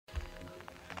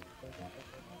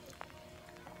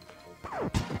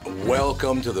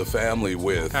Welcome to the family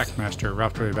with Packmaster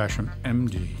Ralph W. Basham,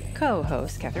 MD.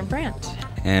 Co-host Catherine Brandt.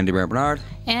 Andy Brant Bernard.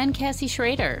 And Cassie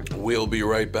Schrader. We'll be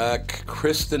right back.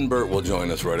 Kristen Burt will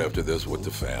join us right after this with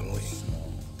the family.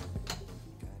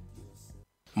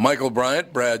 Michael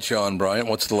Bryant, Bradshaw and Bryant,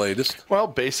 what's the latest? Well,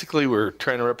 basically, we're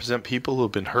trying to represent people who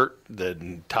have been hurt,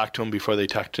 then talk to them before they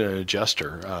talk to an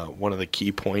adjuster. One of the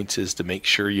key points is to make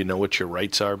sure you know what your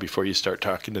rights are before you start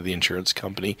talking to the insurance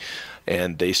company,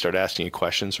 and they start asking you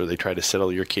questions or they try to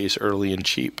settle your case early and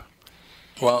cheap.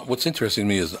 Well, what's interesting to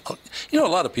me is, a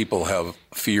lot of people have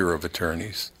fear of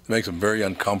attorneys. It makes them very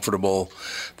uncomfortable.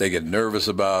 They get nervous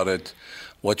about it.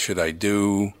 What should I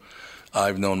do?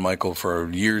 I've known Michael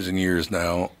for years and years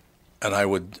now, and I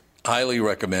would highly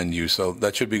recommend you. So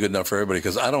that should be good enough for everybody,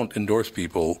 because I don't endorse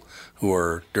people who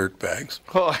are dirtbags.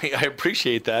 Well, I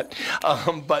appreciate that.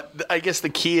 But I guess the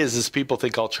key is people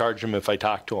think I'll charge them if I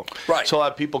talk to them. Right. So a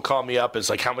lot of people call me up. It's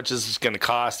like, how much is this going to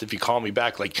cost if you call me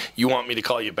back? Like, you want me to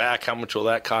call you back? How much will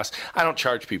that cost? I don't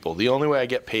charge people. The only way I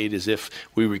get paid is if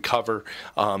we recover,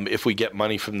 if we get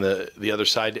money from the other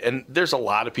side. And there's a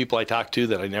lot of people I talk to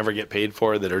that I never get paid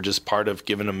for that are just part of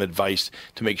giving them advice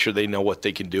to make sure they know what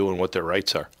they can do and what their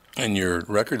rights are. And your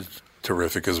record's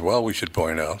terrific as well, we should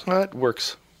point out. Well, it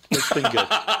works. It's been good.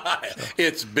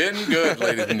 It's been good,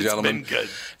 ladies and gentlemen. It's been good.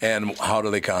 And how do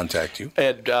they contact you?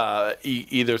 And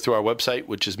either through our website,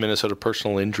 which is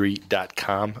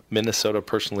minnesotapersonalinjury.com,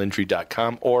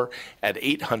 minnesotapersonalinjury.com, or at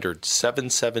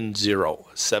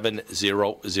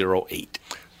 800-770-7008.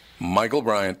 Michael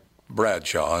Bryant,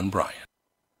 Bradshaw and Bryant.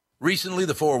 Recently,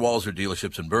 the 4 Walser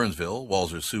dealerships in Burnsville,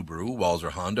 Walser Subaru,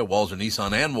 Walser Honda, Walser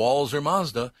Nissan, and Walser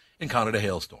Mazda, encountered a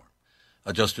hailstorm.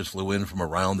 Adjusters flew in from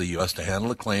around the U.S. to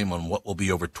handle a claim on what will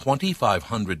be over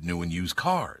 2,500 new and used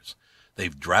cars.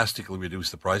 They've drastically reduced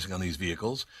the pricing on these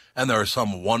vehicles, and there are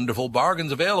some wonderful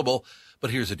bargains available. But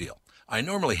here's the deal. I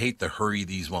normally hate the hurry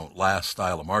these won't last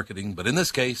style of marketing, but in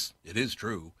this case, it is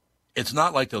true. It's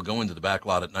not like they'll go into the back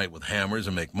lot at night with hammers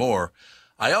and make more.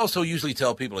 I also usually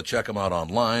tell people to check them out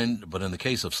online, but in the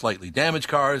case of slightly damaged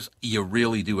cars, you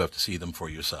really do have to see them for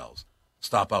yourselves.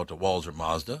 Stop out to Walser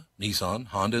Mazda, Nissan,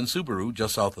 Honda, and Subaru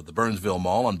just south of the Burnsville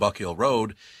Mall on Buck Hill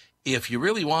Road. If you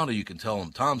really want to, you can tell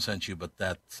them Tom sent you, but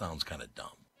that sounds kind of dumb.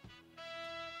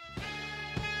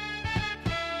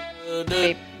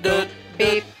 Beep, boop,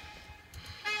 beep.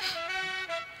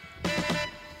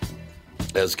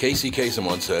 As Casey Kasem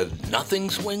once said, nothing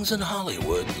swings in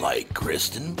Hollywood like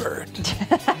Kristen Burt.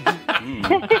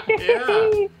 Yeah.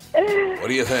 What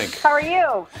do you think? How are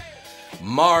you?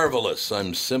 Marvelous.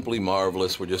 I'm simply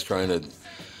marvelous. We're just trying to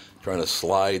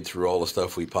slide through all the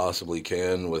stuff we possibly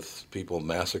can with people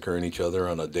massacring each other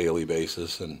on a daily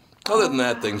basis. And other than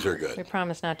that, things are We good.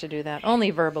 promise not to do that. Only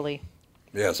verbally.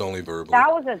 Yes, only verbally.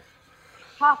 That was a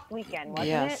tough weekend, wasn't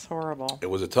Yes, it? horrible. It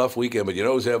was a tough weekend, but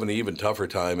who's having an even tougher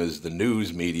time is the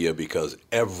news media, because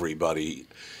everybody,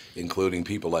 including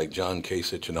people like John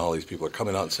Kasich and all these people, are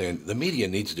coming out and saying the media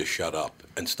needs to shut up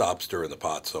and stop stirring the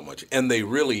pot so much. And they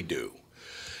really do.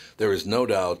 There is no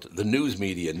doubt the news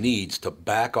media needs to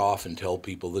back off and tell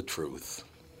people the truth.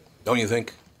 Don't you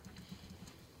think?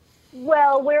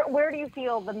 Well, where do you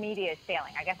feel the media is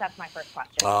failing? I guess that's my first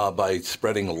question. By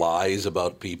spreading lies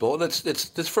about people. And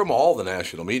it's from all the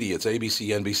national media. It's ABC,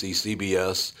 NBC,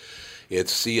 CBS,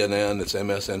 it's CNN, it's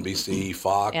MSNBC,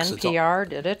 Fox. NPR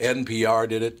did it. NPR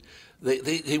did it.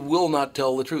 They will not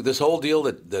tell the truth. This whole deal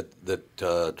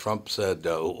that Trump said,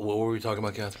 what were we talking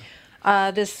about,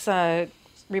 Catherine? This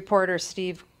reporter,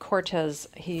 Steve Cortez,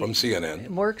 he From CNN.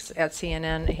 works at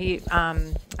CNN. He,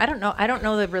 I don't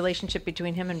know the relationship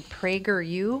between him and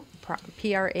PragerU,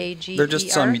 Prager. They're just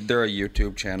they're a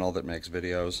YouTube channel that makes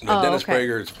videos. Now, Dennis okay.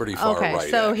 Prager is pretty far Okay, right.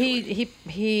 so actually.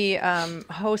 he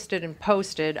hosted and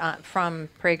posted from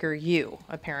PragerU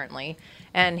apparently,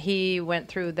 and he went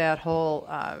through that whole.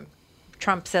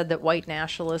 Trump said that white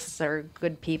nationalists are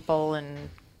good people and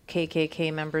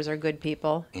KKK members are good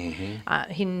people.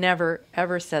 Mm-hmm. He never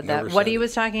ever said that. What he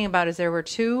was talking about is there were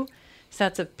 2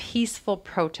 sets of peaceful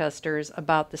protesters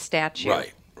about the statue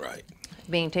Right.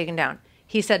 being taken down.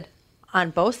 He said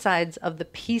on both sides of the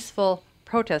peaceful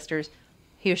protesters,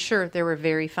 he was sure there were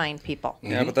very fine people.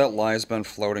 Yeah, but that lie's been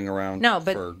floating around but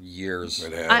for years.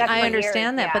 It has. I for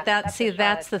understand years, that, but yeah. that's the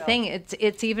Charlottesville. thing.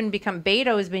 It's even become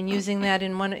Beto has been using that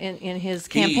in his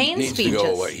campaign he needs speeches. to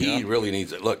go away. He really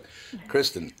needs it. Look,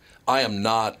 Kristen, I am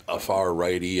not a far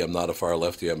righty. I'm not a far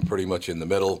lefty. I'm pretty much in the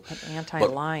middle. But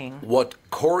anti-lying. But what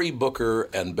Cory Booker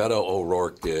and Beto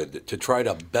O'Rourke did to try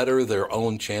to better their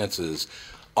own chances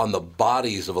on the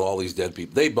bodies of all these dead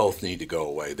people, they both need to go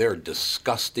away. They're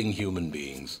disgusting human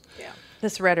beings. Yeah.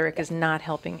 This rhetoric is not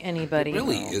helping anybody. It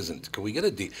really isn't. Can we get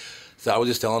a So I was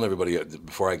just telling everybody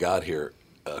before I got here,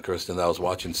 Kristen, I was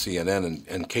watching CNN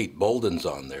and Kate Bolden's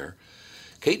on there.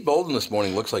 Kate Bolden this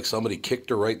morning looks like somebody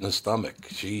kicked her right in the stomach.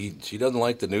 She doesn't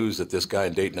like the news that this guy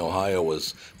in Dayton, Ohio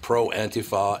was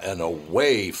pro-Antifa and a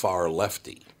way far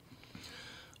lefty.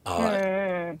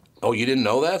 Oh, you didn't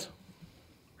know that?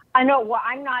 I know. Well,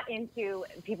 I'm not into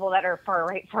people that are far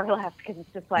right, far left, because it's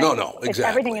just like No, exactly.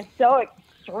 Everything is so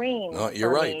extreme you're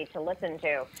for right. me to listen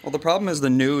to. Well, the problem is the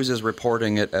news is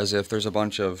reporting it as if there's a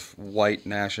bunch of white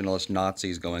nationalist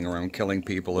Nazis going around killing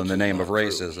people in the name of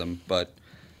racism, but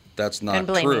that's not And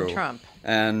blaming true. Trump.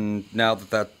 And now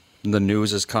that the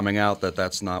news is coming out that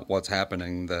that's not what's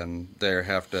happening, then they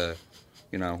have to,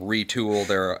 retool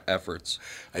their efforts.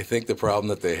 I think the problem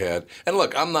that they had, and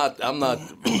look, I'm not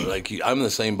like you, I'm in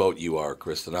the same boat you are,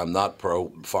 Kristen. I'm not pro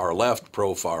far left,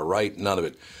 pro far right, none of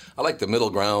it. I like the middle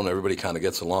ground. Everybody kind of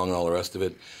gets along and all the rest of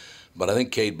it. But I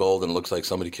think Kate Bolden looks like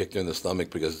somebody kicked her in the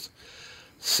stomach because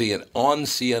on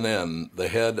CNN, the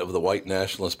head of the white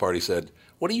nationalist party said,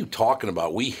 "What are you talking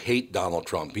about? We hate Donald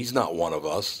Trump. He's not one of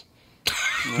us."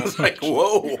 It's like,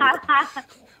 whoa.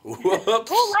 Whoops.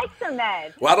 Who likes him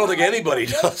then? Well, I don't think anybody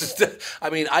does. I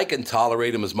mean, I can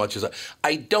tolerate him as much as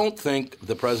I don't think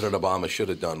the President Obama should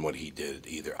have done what he did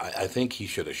either. I think he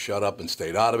should have shut up and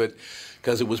stayed out of it,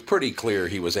 because it was pretty clear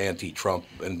he was anti-Trump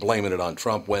and blaming it on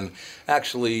Trump when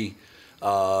actually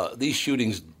these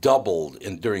shootings doubled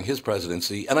during his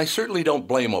presidency. And I certainly don't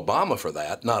blame Obama for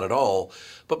that, not at all.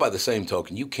 But by the same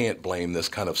token, you can't blame this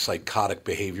kind of psychotic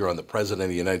behavior on the President of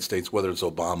the United States, whether it's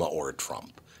Obama or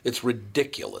Trump. It's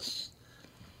ridiculous.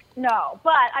 No,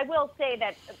 but I will say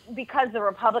that because the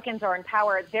Republicans are in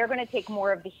power, they're going to take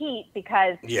more of the heat,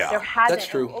 because there hasn't. That's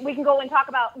true. We can go and talk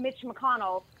about Mitch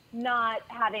McConnell not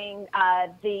having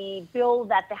the bill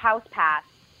that the House passed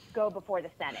go before the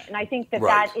Senate. And I think that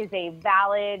that is a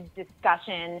valid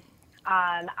discussion.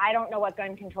 I don't know what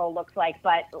gun control looks like,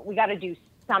 but we got to do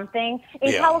something.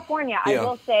 In California, I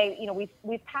will say,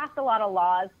 we've passed a lot of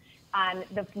laws.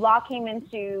 The law came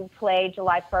into play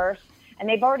July 1st, and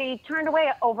they've already turned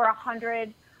away over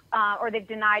 100, or they've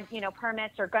denied,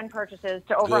 permits or gun purchases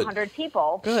to over 100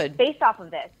 people based off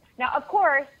of this. Now, of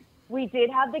course, we did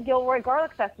have the Gilroy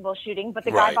Garlic Festival shooting, but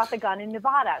the guy bought the gun in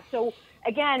Nevada. So,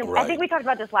 again, I think we talked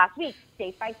about this last week.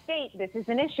 State by state, this is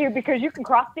an issue, because you can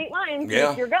cross state lines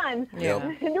with your gun and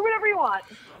do whatever you want.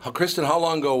 Kristen, how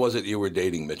long ago was it you were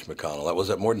dating Mitch McConnell? Was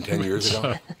that more than 10 years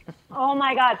ago? Oh,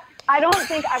 my God. I don't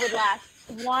think I would last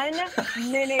 1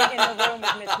 minute in the room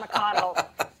with Mitch McConnell.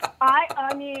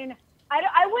 I mean,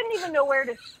 I wouldn't even know where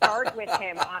to start with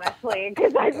him, honestly,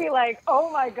 because I'd be like,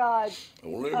 oh, my God.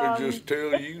 Well, let me just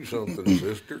tell you something,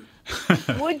 sister.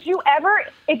 Would you ever,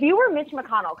 if you were Mitch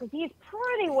McConnell, because he's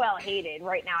pretty well hated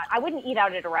right now, I wouldn't eat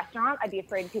out at a restaurant. I'd be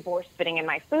afraid people were spitting in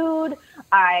my food.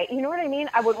 You know what I mean?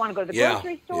 I wouldn't want to go to the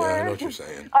grocery store. Yeah, I know what you're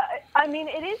saying. I mean,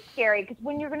 it is scary, because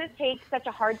when you're going to take such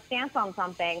a hard stance on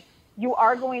something, you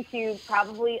are going to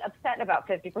probably upset about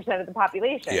 50% of the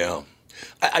population. Yeah.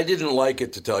 I didn't like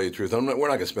it, to tell you the truth. We're not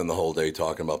going to spend the whole day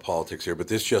talking about politics here, but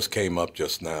this just came up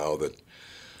just now that,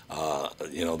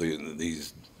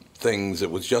 these things, it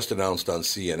was just announced on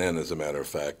CNN, as a matter of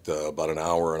fact, about an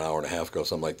hour and a half ago,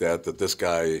 something like that this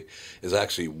guy is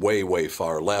actually way, way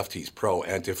far left. He's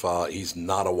pro-Antifa. He's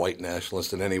not a white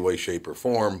nationalist in any way, shape, or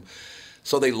form.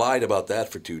 So they lied about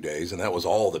that for 2 days, and that was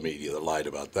all the media that lied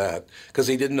about that, because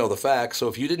he didn't know the facts. So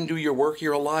if you didn't do your work,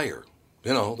 you're a liar.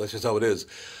 That's just how it is.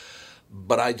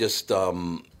 But I just, I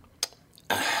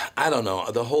don't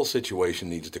know. The whole situation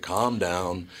needs to calm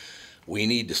down. We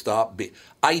need to stop.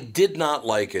 I did not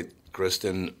like it,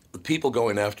 Kristen, people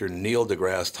going after Neil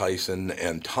deGrasse Tyson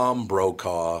and Tom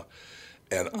Brokaw.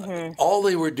 And all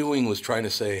they were doing was trying to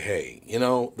say, hey,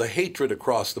 the hatred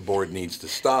across the board needs to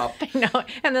stop. I know.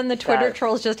 And then the Twitter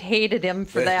trolls just hated him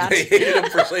for that. They hated him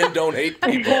for saying don't hate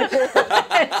people.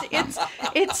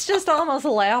 it's just almost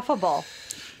laughable.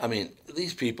 I mean,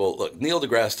 these people, look, Neil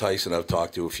deGrasse Tyson I've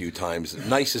talked to a few times.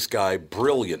 Nicest guy,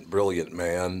 brilliant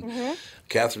man.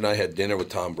 Catherine and I had dinner with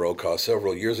Tom Brokaw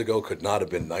several years ago. Could not have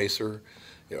been nicer.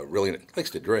 Really likes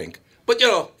to drink. But,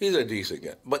 he's a decent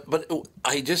guy. But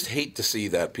I just hate to see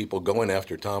that people going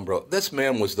after Tom Brokaw. This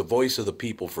man was the voice of the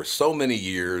people for so many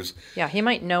years. Yeah, he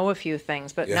might know a few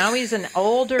things, but now he's an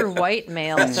older white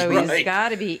male, so he's got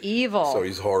to be evil. So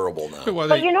he's horrible now.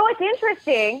 But you know what's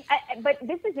interesting? But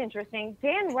this is interesting.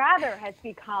 Dan Rather has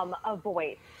become a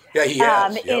voice. Yeah, he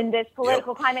has. In this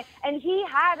political climate. And he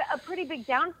had a pretty big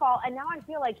downfall, and now I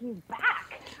feel like he's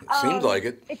back. Seems like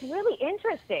it. It's really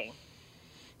interesting.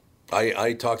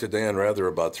 I talked to Dan Rather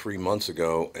about 3 months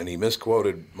ago, and he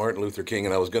misquoted Martin Luther King,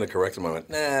 and I was going to correct him. I went,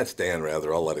 nah, it's Dan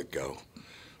Rather. I'll let it go.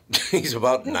 He's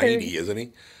about 90, isn't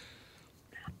he?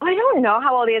 I don't know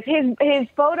how old he is. His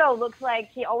photo looks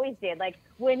like he always did. Like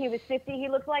when he was 50, he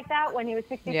looked like that. When he was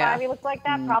 65, he looked like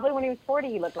that. Probably when he was 40,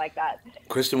 he looked like that.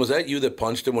 Kristen, was that you that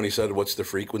punched him when he said, "What's the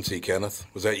frequency, Kenneth"?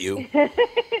 Was that you?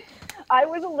 I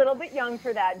was a little bit young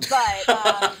for that, but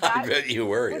I bet you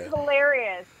were. It was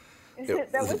hilarious.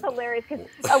 That was hilarious because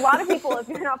a lot of people, if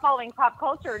you're not following pop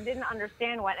culture, didn't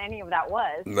understand what any of that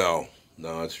was. No,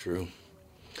 that's true.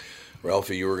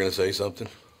 Ralphie, you were going to say something?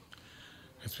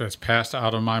 It's passed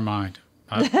out of my mind.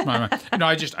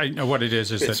 I know what it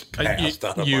is. It's passed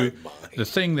out of my mind. The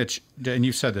thing that, and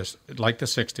you said this, like the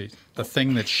 '60s, the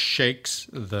thing that shakes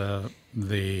the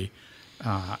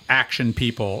action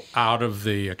people out of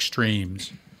the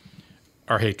extremes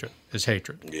is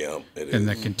hatred. Yeah, it is. And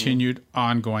the continued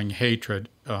ongoing hatred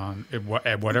at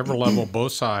whatever level,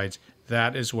 both sides.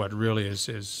 That is what really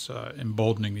is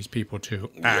emboldening these people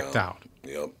to act out.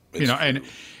 Yep.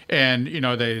 And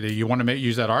you want to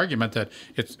use that argument that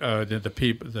it's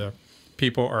the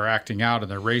people are acting out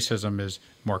and their racism is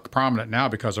more prominent now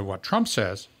because of what Trump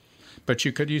says, but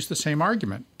you could use the same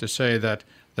argument to say that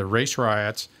the race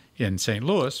riots in St.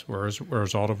 Louis were a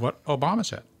result of what Obama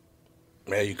said.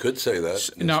 Yeah, you could say that.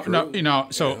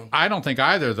 So I don't think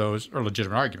either of those are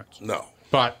legitimate arguments. No.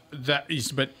 But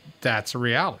that's a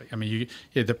reality. I mean,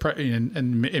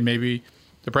 and maybe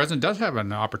the president does have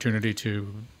an opportunity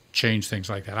to change things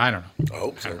like that. I don't know. I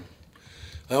hope so.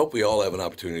 I hope we all have an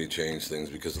opportunity to change things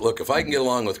because, look, if I can get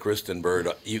along with Kristen Bird,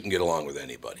 you can get along with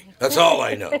anybody. That's all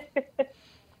I know.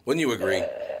 Wouldn't you agree?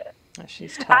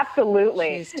 She's tough.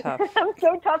 Absolutely. She's tough. I'm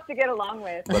so tough to get along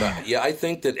with. But I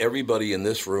think that everybody in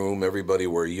this room, everybody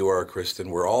where you are, Kristen,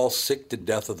 we're all sick to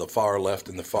death of the far left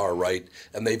and the far right,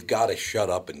 and they've got to shut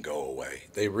up and go away.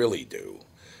 They really do.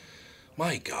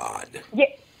 My God.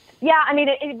 Yeah. I mean,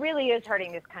 it really is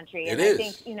hurting this country. And I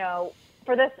think,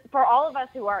 for all of us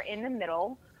who are in the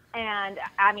middle, and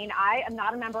I mean, I am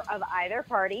not a member of either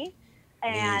party.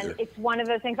 And it's one of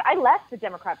those things. I left the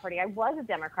Democrat Party. I was a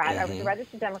Democrat. I was a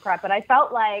registered Democrat, but I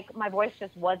felt like my voice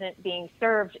just wasn't being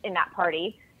served in that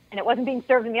party, and it wasn't being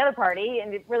served in the other party,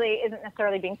 and it really isn't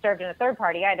necessarily being served in a third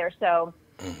party either. So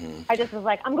I just was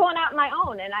like, I'm going out on my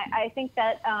own, and I think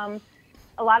that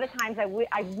a lot of times I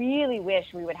really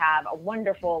wish we would have a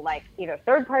wonderful, like, either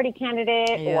third party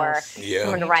candidate or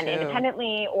someone to run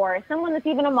independently or someone that's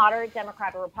even a moderate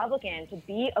Democrat or Republican to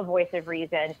be a voice of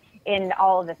reason in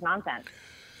all of this nonsense.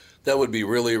 That would be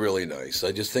really, really nice.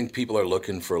 I just think people are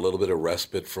looking for a little bit of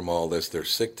respite from all this. They're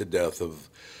sick to death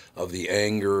of the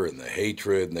anger and the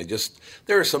hatred, and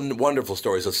there are some wonderful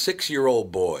stories. A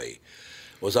 6-year-old boy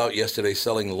was out yesterday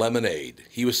selling lemonade.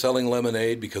 He was selling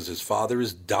lemonade because his father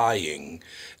is dying,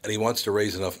 and he wants to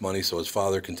raise enough money so his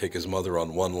father can take his mother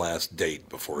on one last date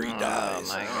before he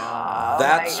dies. Oh, my God.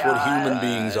 That's what human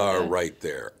beings are right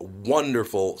there.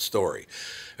 Wonderful story.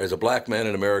 There's a black man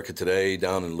in America today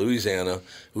down in Louisiana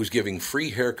who's giving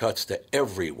free haircuts to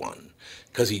everyone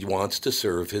because he wants to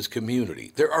serve his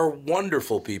community. There are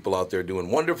wonderful people out there doing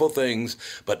wonderful things,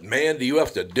 but man, do you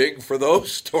have to dig for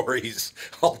those stories.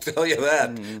 I'll tell you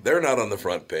that. They're not on the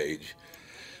front page.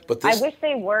 But I wish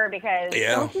they were because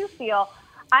don't you feel...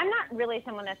 I'm not really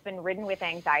someone that's been ridden with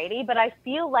anxiety, but I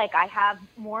feel like I have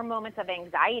more moments of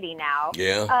anxiety now.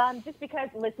 Yeah. Just because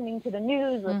listening to the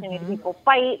news, listening to people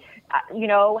fight,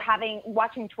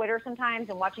 watching Twitter sometimes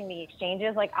and watching the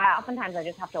exchanges, oftentimes I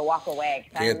just have to walk away.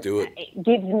 Can't do it.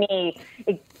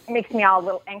 It makes me all a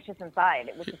little anxious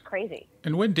inside, which is crazy.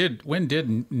 And when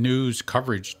did news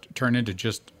coverage turn into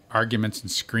just arguments and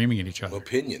screaming at each other?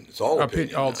 Opinion. It's all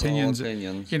opinion. All opinions.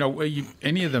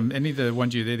 Any of the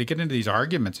ones they get into these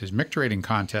arguments, these micturating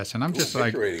contests, and I'm just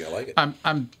like, I like it.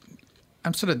 I'm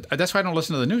sort of. That's why I don't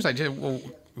listen to the news. I just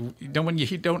when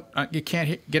you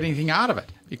can't get anything out of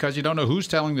it because you don't know who's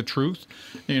telling the truth.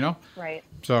 Right.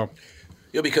 So.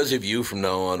 Because of you from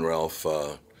now on, Ralph.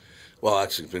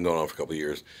 Actually, it's been going on for a couple of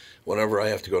years. Whenever I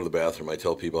have to go to the bathroom, I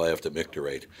tell people I have to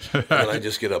micturate. And then I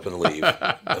just get up and leave.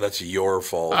 And that's your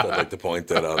fault. I'd like to point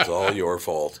that out. It's all your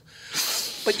fault.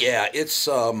 But yeah, it's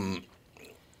like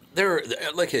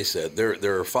I said,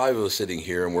 there are 5 of us sitting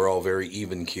here, and we're all very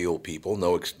even-keel people.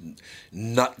 No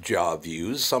nut job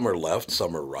views. Some are left,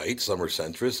 some are right, some are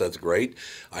centrist. That's great.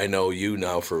 I know you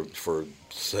now for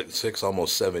 6,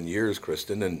 almost 7 years,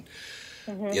 Kristen, and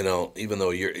even though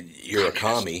you're a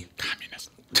commie. Communist.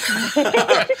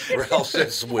 Ralph's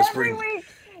just whispering. Every week.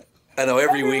 I know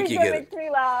every week you get it. Makes me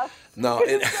laugh. No,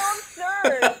 it's so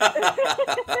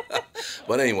absurd.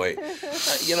 But anyway,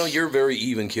 you're very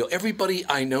even keel. Everybody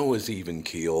I know is even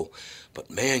keel. But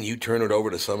man, you turn it over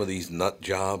to some of these nut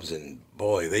jobs, and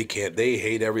boy, they can't. They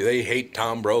hate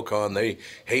Tom Brokaw, and they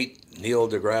hate Neil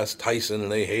deGrasse Tyson, and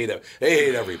they hate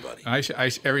everybody.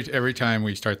 Every time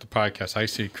we start the podcast, I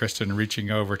see Kristen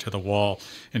reaching over to the wall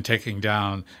and taking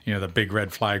down the big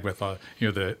red flag with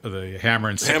the hammer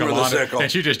and sickle on it,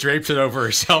 and she just drapes it over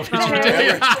herself.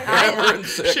 Hammer and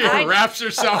sickle. She wraps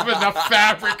herself in the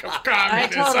fabric of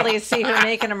communism. I totally see her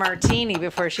making a martini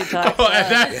before she talks.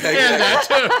 That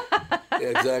too. Yeah,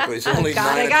 exactly. It's only 9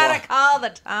 I o'clock. gotta call the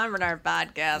Tom Bernard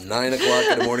podcast. 9 o'clock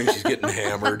in the morning, she's getting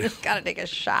hammered. Gotta take a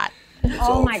shot.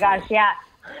 Oh my gosh, yeah.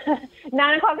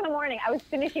 9 o'clock in the morning. I was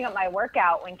finishing up my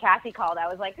workout when Kathy called. I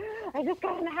was like, I just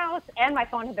got in the house, and my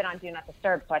phone had been on Do Not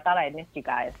Disturb, so I thought I had missed you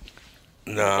guys.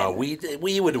 No,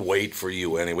 we would wait for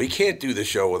you anyway. We can't do the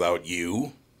show without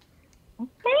you.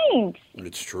 Thanks.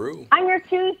 It's true. I'm your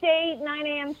Tuesday 9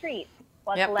 a.m. treat.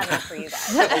 Well, it's 11 for you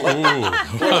guys. Well,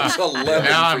 it's 11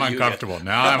 now I'm for you. uncomfortable.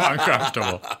 Now I'm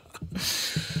uncomfortable.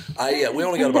 We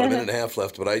only got about a minute and a half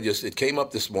left, but it came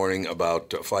up this morning about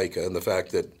FICA and the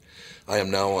fact that I am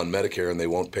now on Medicare and they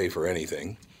won't pay for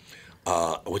anything,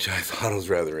 which I thought was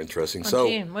rather interesting.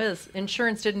 Gee whiz,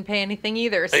 insurance didn't pay anything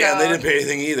either. So yeah, they didn't pay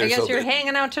anything either. I guess you're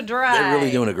hanging out to dry. They're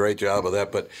really doing a great job of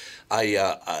that. But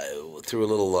I through a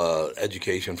little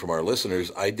education from our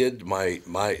listeners, I did my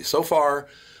so far.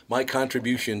 My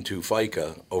contribution to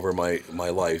FICA over my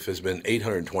life has been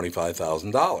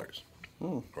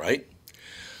 $825,000, right?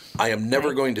 I am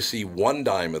never going to see one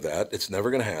dime of that. It's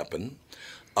never going to happen,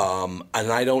 and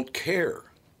I don't care.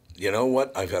 You know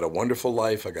what? I've had a wonderful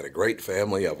life. I got a great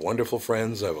family. I have wonderful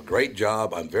friends. I have a great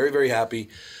job. I'm very, very happy.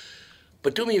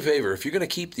 But do me a favor. If you're going to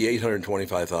keep the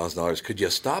 $825,000, could you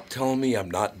stop telling me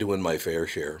I'm not doing my fair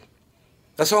share?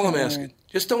 That's all I'm asking.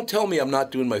 Just don't tell me I'm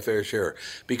not doing my fair share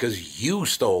because you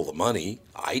stole the money.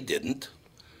 I didn't.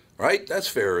 Right? That's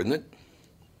fair, isn't it?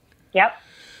 Yep.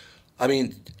 I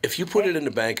mean, if you put it in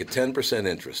the bank at 10%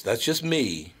 interest, that's just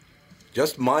me,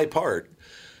 just my part.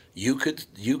 You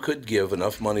could give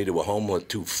enough money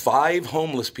to 5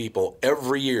 homeless people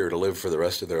every year to live for the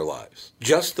rest of their lives.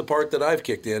 Just the part that I've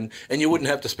kicked in, and you wouldn't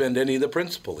have to spend any of the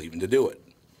principal even to do it.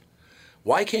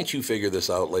 Why can't you figure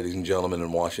this out, ladies and gentlemen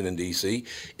in Washington, D.C.?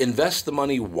 Invest the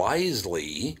money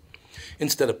wisely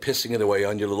instead of pissing it away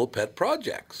on your little pet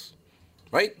projects,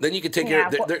 right? Then you could take care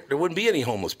of there wouldn't be any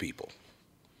homeless people.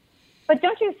 But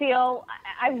don't you feel,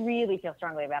 I really feel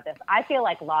strongly about this, I feel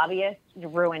like lobbyists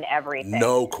ruin everything.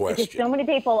 No question. Because so many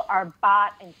people are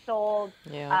bought and sold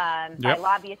by Yep.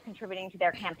 lobbyists contributing to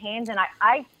their campaigns, and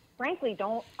I frankly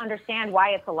don't understand why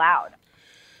it's allowed.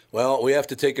 Well, we have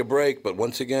to take a break, but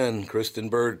once again, Kristen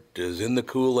Burt is in the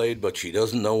Kool-Aid, but she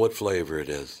doesn't know what flavor it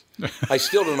is. I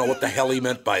still don't know what the hell he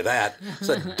meant by that. It's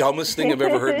the dumbest thing I've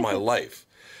ever heard in my life.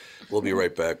 We'll be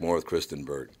right back, more with Kristen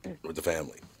Burt, with the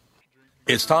family.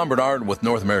 It's Tom Bernard with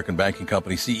North American Banking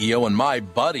Company CEO and my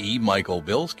buddy, Michael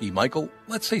Bilski. Michael,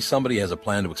 let's say somebody has a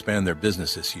plan to expand their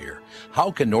business this year. How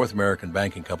can North American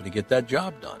Banking Company get that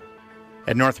job done?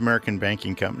 At North American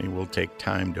Banking Company, we'll take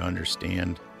time to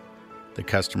understand the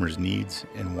customer's needs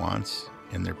and wants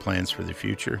and their plans for the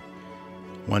future.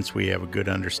 Once we have a good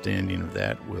understanding of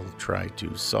that, we'll try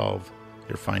to solve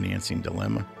their financing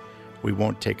dilemma. We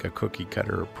won't take a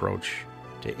cookie-cutter approach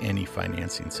to any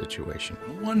financing situation.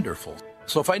 Wonderful.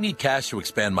 So if I need cash to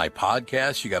expand my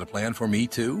podcast, you got a plan for me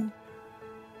too?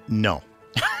 No.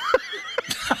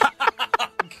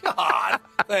 God,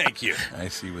 thank you. I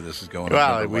see where this is going.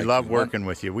 Well, we love working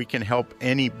with you. We can help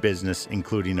any business,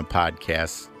 including a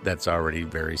podcast that's already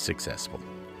very successful.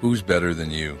 Who's better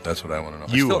than you? That's what I want to know.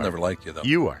 You I still are. never liked you, though.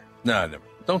 You are. No, I never.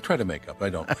 Don't try to make up. I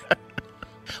don't like you.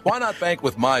 Why not bank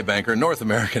with my banker, North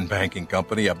American Banking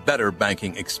Company, a better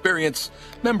banking experience,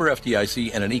 member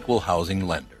FDIC, and an equal housing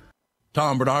lender.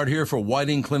 Tom Bernard here for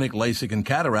Whiting Clinic LASIK and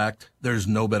Cataract. There's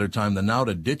no better time than now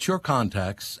to ditch your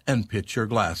contacts and pitch your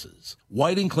glasses.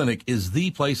 Whiting Clinic is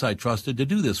the place I trusted to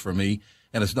do this for me,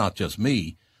 and it's not just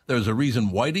me. There's a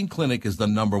reason Whiting Clinic is the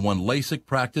 #1 LASIK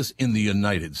practice in the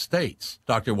United States.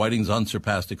 Dr. Whiting's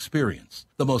unsurpassed experience,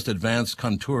 the most advanced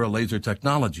Contura laser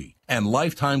technology, and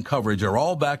lifetime coverage are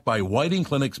all backed by Whiting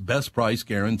Clinic's best price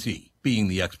guarantee. Being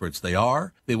the experts they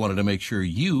are, they wanted to make sure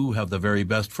you have the very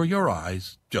best for your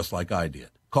eyes, just like I did.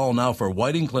 Call now for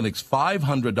Whiting Clinic's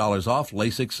 $500 off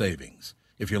LASIK savings.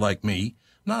 If you're like me,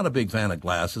 not a big fan of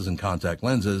glasses and contact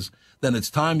lenses, then it's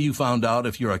time you found out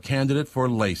if you're a candidate for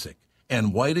LASIK.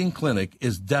 And Whiting Clinic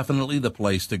is definitely the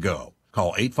place to go.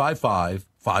 Call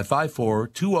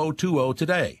 855-554-2020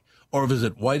 today or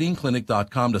visit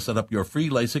whitingclinic.com to set up your free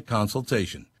LASIK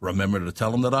consultation. Remember to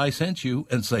tell them that I sent you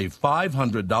and save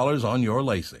 $500 on your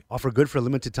LASIK. Offer good for a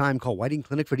limited time. Call Whiting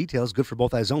Clinic for details. Good for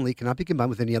both eyes only. Cannot be combined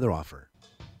with any other offer.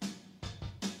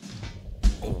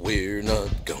 We're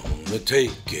not gonna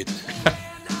take it.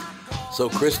 So,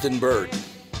 Kristen Bird,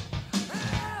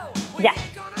 Yes,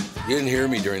 you didn't hear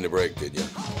me during the break, did you?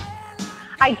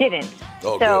 I didn't.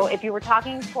 Oh, so good. if you were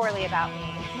talking poorly about me.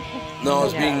 No, I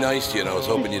was being nice to you, and I was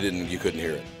hoping you couldn't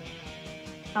hear it.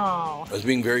 Oh. I was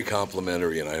being very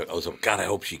complimentary, and I was, God, I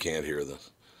hope she can't hear this.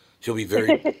 She'll be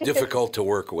very difficult to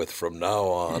work with from now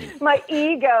on. My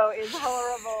ego is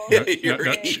horrible.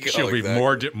 She'll be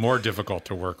more difficult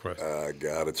to work with.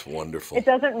 God, it's wonderful.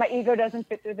 My ego doesn't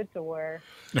fit through the door.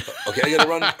 Okay,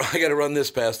 I gotta run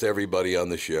this past everybody on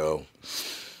the show.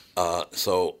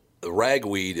 So the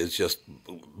ragweed is just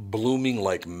blooming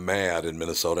like mad in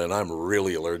Minnesota, and I'm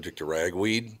really allergic to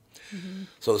ragweed. Mm-hmm.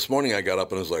 So this morning I got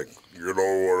up and was like, you know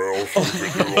what else we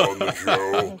could do on the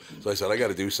show? So I said, I got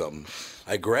to do something.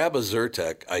 I grab a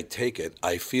Zyrtec, I take it,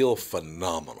 I feel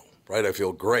phenomenal, right? I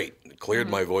feel great. It cleared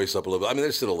my voice up a little bit. I mean,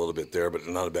 there's still a little bit there, but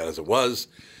not as bad as it was.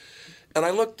 And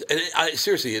I looked, and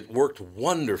seriously, it worked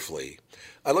wonderfully.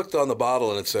 I looked on the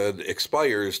bottle and it said,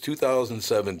 expires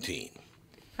 2017.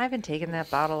 I've been taking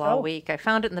that bottle all week. I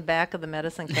found it in the back of the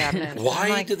medicine cabinet.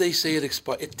 Why did they say it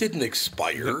expired? It didn't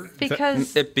expire.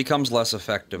 Because it becomes less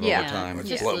effective over time.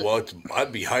 Well,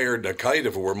 I'd be hired a kite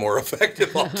if it were more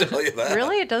effective, I'll tell you that.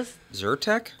 Really? It does?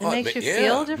 Zyrtec? It makes you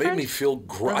feel different? It made me feel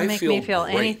great. Doesn't make me feel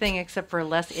anything except for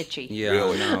less itchy. Yeah,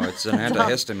 really? No, it's an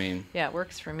antihistamine. Yeah, it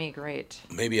works for me great.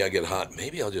 Maybe I get hot.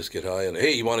 Maybe I'll just get high. And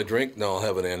hey, you want a drink? No, I'll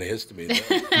have an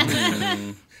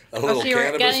antihistamine. A little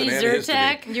cannabis and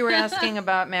antihistamine. You were asking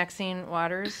about Maxine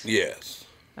Waters? Yes.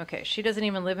 Okay, she doesn't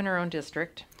even live in her own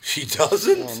district. She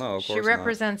doesn't? Well, no, of course She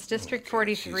represents District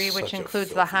 43, which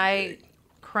includes the high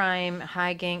crime,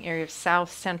 high gang area of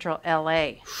South Central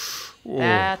L.A. Ooh.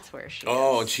 That's where she is.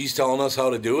 Oh, and she's telling us how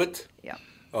to do it? Yeah.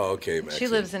 Oh, okay, Maxine. She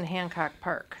lives in Hancock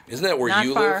Park. Isn't that where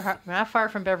you live? Not far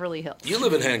from Beverly Hills. You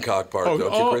live in Hancock Park, don't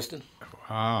you, Kristen?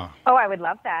 Oh, I would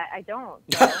love that. I don't.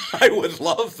 I would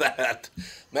love that.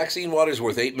 Maxine Waters is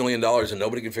worth $8 million, and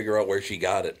nobody can figure out where she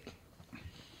got it.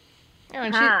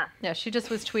 And she just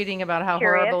was tweeting about how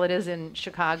horrible it is in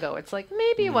Chicago. It's like,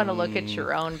 maybe you want to look at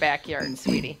your own backyard,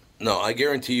 sweetie. No, I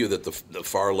guarantee you that the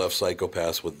far left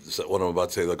psychopaths with what I'm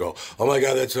about to say, they'll go, "Oh my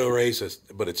God, that's so racist,"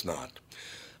 but it's not.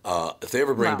 If they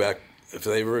ever bring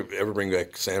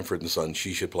back Sanford and Son,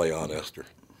 she should play Aunt Esther.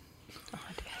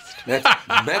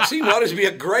 Maxine Waters would be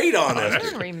a great Aunt Esther.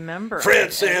 I don't remember.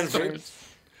 Fred Sanford.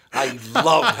 I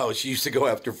loved how she used to go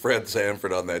after Fred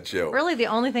Sanford on that show. Really, the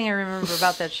only thing I remember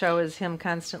about that show is him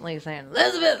constantly saying,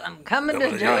 "Elizabeth, I'm coming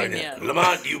to join you."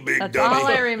 Lamont, you big dummy. That's all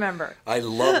I remember. I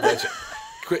love that show.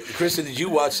 Kristen, did you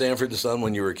watch Sanford and Son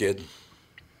when you were a kid?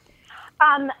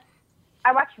 I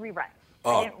watched reruns.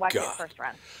 Oh, I didn't watch God. it first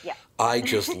run. Yeah. I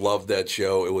just loved that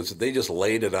show. They just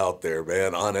laid it out there,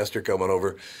 man. Aunt Esther coming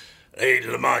over. Hey,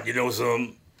 Lamont, you know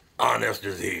something? Aunt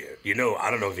Esther's here. You know, I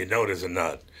don't know if you know this or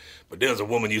not, but there's a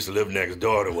woman used to live next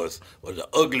door to us, was the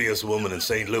ugliest woman in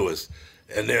St. Louis.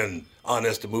 And then Aunt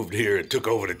Esther moved here and took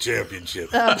over the championship.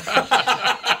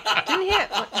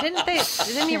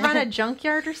 Didn't he run a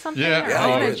junkyard or something?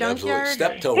 Yeah, a junkyard.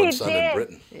 Steptoe and Son in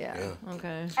Britain. Yeah.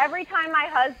 Okay. Every time my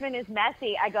husband is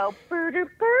messy, I go boo-doo,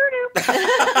 boo-doo.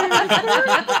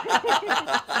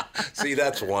 See,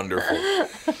 that's wonderful.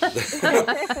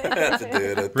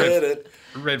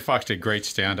 Red Fox did great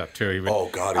stand-up too.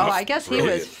 I guess he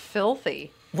was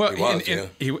filthy. Well,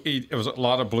 it was a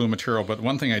lot of blue material, but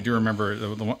one thing I do remember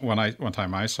one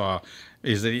time I saw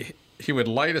is that he would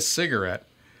light a cigarette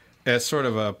as sort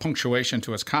of a punctuation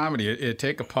to his comedy. It'd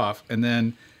take a puff, and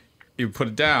then he would put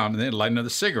it down, and then light another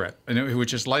cigarette. And he was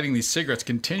just lighting these cigarettes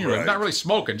continually. Right. Not really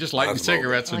smoking, just lighting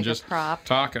cigarettes and just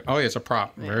talking. Oh, yeah, it's a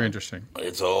prop. Yeah. Very interesting.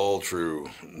 It's all true.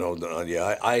 No,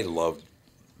 yeah, I loved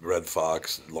Red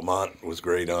Fox. Lamont was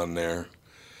great on there.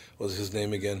 What was his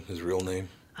name again? His real name?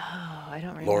 Oh, I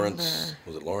don't remember. Lawrence.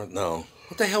 Was it Lawrence? No.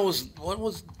 What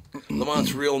was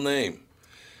Lamont's real name?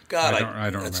 God,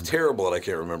 I don't that's remember. Terrible that I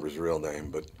can't remember his real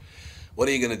name, but what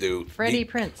are you going to do? Freddie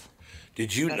Prinze.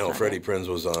 Did you know Freddie Prinze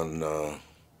was on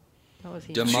what was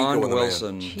he? Demond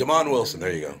Wilson. Demond Wilson,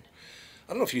 there you go. I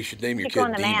don't know if you should name your Chico kid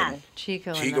and the Demon. Man.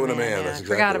 Chico and the Man. Yeah. That's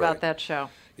exactly Forgot about right. that show.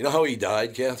 You know how he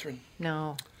died, Catherine?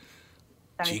 No.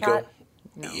 Chico?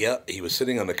 No. Yeah, he was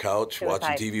sitting on the couch watching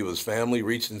TV with his family,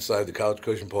 reached inside the couch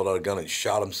cushion, pulled out a gun, and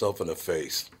shot himself in the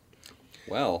face.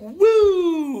 Well,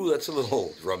 Woo! That's a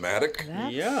little dramatic.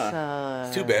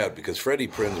 That's, Too bad, because Freddie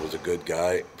Prinze was a good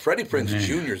guy. Freddie Prinze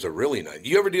Jr. is a really nice.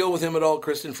 You ever deal with him at all,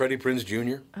 Kristen? Freddie Prinze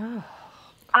Jr.?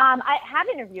 I have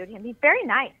interviewed him. He's very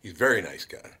nice. He's a very nice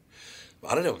guy.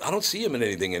 I don't know. I don't see him in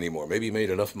anything anymore. Maybe he made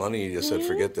enough money. He just said,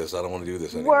 "Forget this. I don't want to do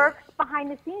this anymore." Works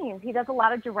behind the scenes. He does a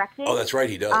lot of directing. Oh, that's right.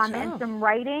 He does. And some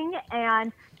writing.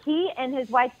 And he and his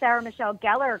wife Sarah Michelle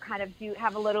Gellar kind of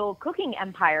have a little cooking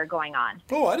empire going on.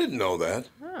 Oh, I didn't know that.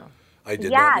 Oh. I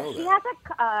did not know she that.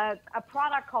 has a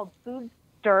product called Food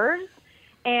Stirs,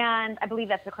 and I believe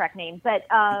that's the correct name. But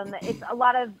it's a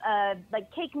lot of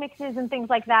like cake mixes and things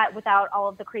like that without all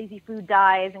of the crazy food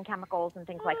dyes and chemicals and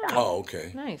things like that. Oh,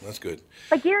 okay. Nice. That's good.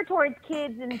 But geared towards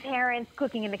kids and parents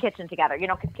cooking in the kitchen together,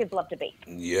 because kids love to bake.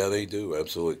 Yeah, they do.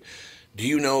 Absolutely. Do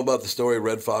you know about the story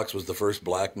Red Fox was the first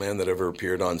black man that ever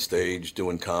appeared on stage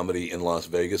doing comedy in Las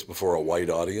Vegas before a white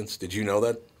audience? Did you know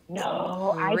that?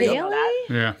 No, I didn't know that.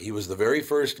 Yeah. He was the very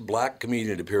first black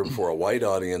comedian to appear before a white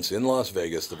audience in Las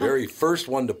Vegas, the very first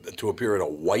one to appear at a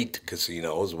white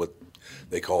casino is what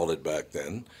they called it back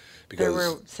then. Because there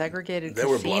were segregated there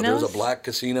casinos? there was a black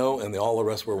casino, and all the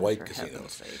rest were white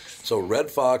casinos. So Red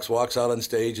Fox walks out on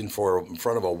stage, and in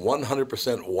front of a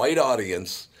 100% white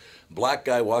audience, black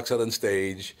guy walks out on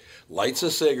stage, lights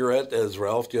a cigarette, as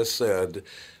Ralph just said,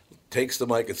 takes the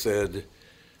mic and said,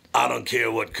 "I don't care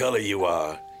what color you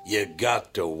are. You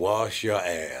got to wash your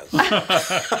ass."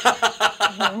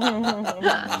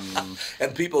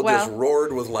 And people just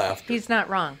roared with laughter. He's not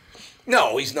wrong.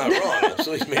 No, he's not wrong.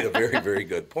 So he's made a very, very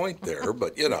good point there.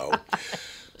 But,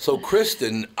 So,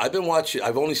 Kristen, I've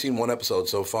only seen one episode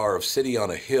so far of City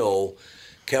on a Hill,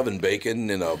 Kevin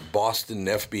Bacon in a Boston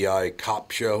FBI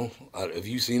cop show. Have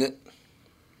you seen it?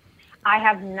 I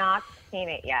have not seen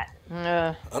it yet.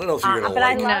 I don't know if you're going to but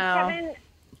like I it. love Kevin.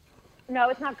 No,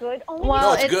 it's not good. Only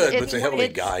No, it's good, but it's a heavily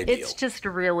guy deal. It's just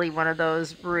really one of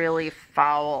those really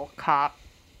foul cop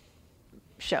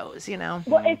shows, Well,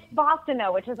 it's Boston,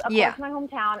 though, which is, of course, my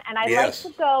hometown. And I like to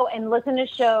go and listen to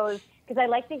shows because I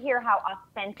like to hear how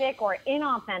authentic or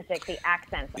inauthentic the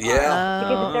accents are. Yeah.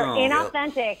 Because if they're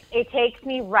inauthentic, it takes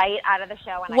me right out of the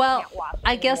show and I can't watch it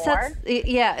I guess anymore.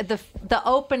 the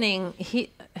opening,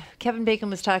 Kevin Bacon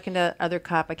was talking to other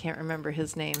cop, I can't remember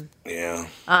his name. Yeah.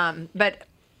 But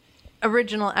I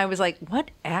was like, what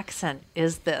accent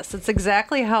is this? It's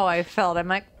exactly how I felt. I'm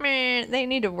like, they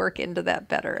need to work into that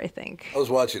better, I think. I was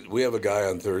watching, we have a guy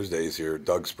on Thursdays here,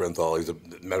 Doug Sprinthal.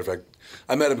 Matter of fact,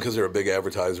 I met him because they're a big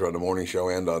advertiser on the morning show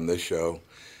and on this show.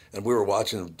 And we were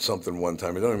watching something one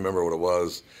time. I don't even remember what it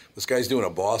was. This guy's doing a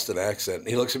Boston accent. And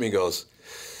he looks at me and goes,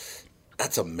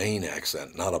 "That's a Maine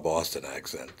accent, not a Boston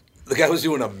accent." The guy was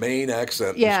doing a Maine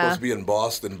accent. Yeah. He's supposed to be in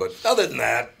Boston. But other than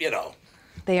that,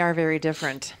 They are very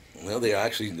different. Well, they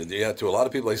actually, to a lot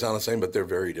of people they sound the same, but they're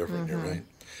very different. You're right.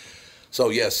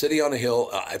 So, City on a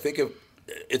Hill, I think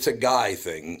it's a guy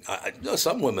thing.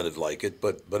 Some women would like it,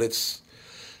 but it's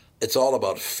all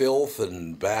about filth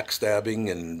and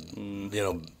backstabbing and,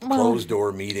 closed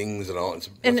door meetings and all.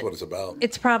 That's what it's about.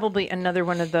 It's probably another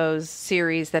one of those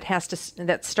series that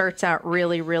starts out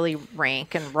really, really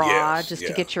rank and raw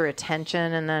to get your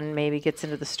attention and then maybe gets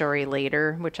into the story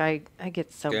later, which I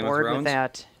get so Game of bored with Thrones?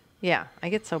 that. Yeah, I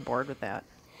get so bored with that.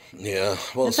 Yeah.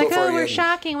 Well, It's so like, far, we're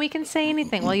shocking. We can say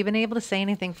anything. Well, you've been able to say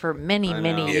anything for many,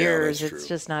 many Yeah, years. that's It's true.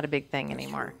 just not a big thing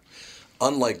anymore.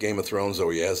 Unlike Game of Thrones, though,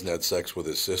 he hasn't had sex with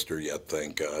his sister yet,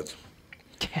 thank God.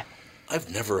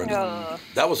 I've never...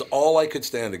 That was all I could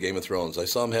stand of Game of Thrones. I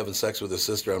saw him having sex with his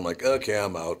sister. I'm like, okay,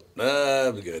 I'm out.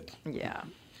 I'm good. Yeah.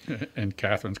 And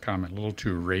Catherine's comment, a little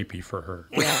too rapey for her.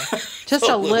 Yeah. Just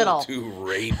a little. Too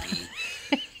rapey.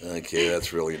 Okay,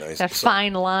 that's really nice. That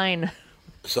fine line.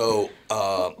 So,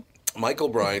 Michael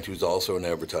Bryant, who's also an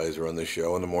advertiser on this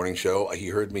show, on the morning show, he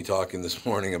heard me talking this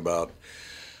morning about,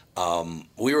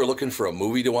 we were looking for a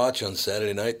movie to watch on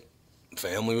Saturday night.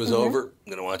 Family was over,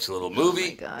 going to watch a little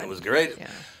movie. It was great.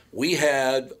 Yeah. We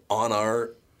had on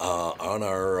our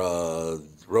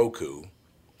Roku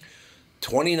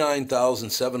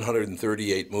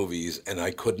 29,738 movies, and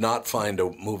I could not find a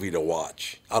movie to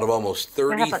watch out of almost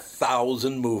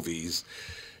 30,000 movies.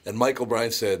 And Michael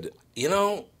Bryant said,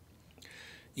 you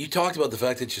talked about the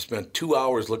fact that you spent 2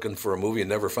 hours looking for a movie and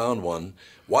never found one.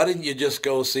 Why didn't you just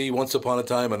go see Once Upon a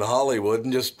Time in Hollywood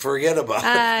and just forget about it?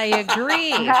 I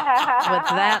agree with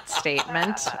that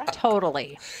statement.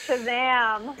 Totally.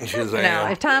 Shazam. Shazam. No,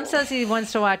 if Tom says he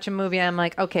wants to watch a movie, I'm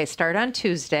like, okay, start on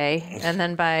Tuesday, and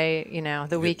then by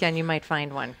the weekend you might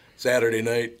find one. Saturday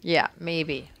night? Yeah,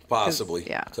 maybe. Possibly.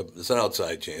 Yeah. It's an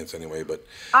outside chance anyway, but...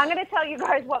 I'm going to tell you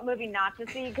guys what movie not to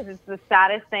see because it's the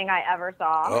saddest thing I ever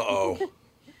saw. Uh-oh.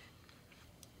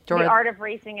 The Art of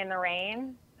Racing in the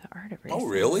Rain. The Art of Racing. Oh,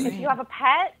 really? If you have a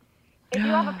pet,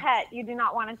 you do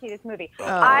not want to see this movie.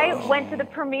 I went to the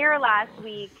premiere last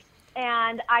week,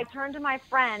 and I turned to my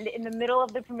friend in the middle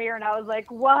of the premiere, and I was like,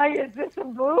 "Why is this a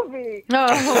movie?"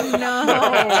 Oh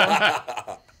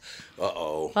no.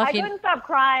 Uh-oh. I couldn't stop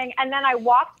crying, and then I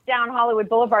walked down Hollywood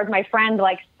Boulevard, my friend,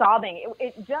 like sobbing.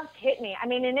 It just hit me. I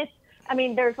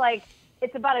mean, there's like,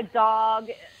 it's about a dog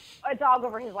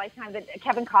over his lifetime that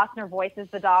Kevin Costner voices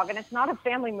the dog, and it's not a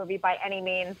family movie by any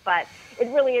means, but it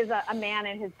really is a man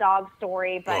and his dog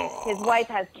story. But his wife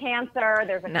has cancer.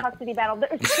 There's a custody battle.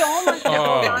 There's so much that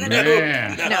goes on in the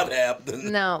movie. Not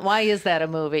happening. No, why is that a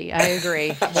movie? I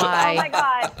agree. Why? Oh my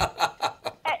God.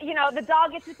 You know, the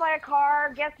dog gets hit by a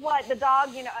car. Guess what? The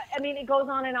dog, you know, I mean, it goes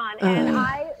on and on. And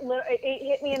it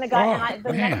hit me in the gut. And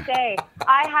the next day,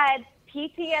 I had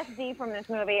PTSD from this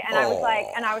movie, and I was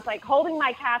like holding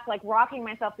my cat, like rocking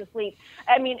myself to sleep.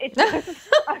 I mean, it's just,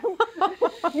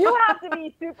 you have to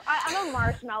be super. I'm a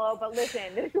marshmallow, but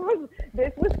listen, this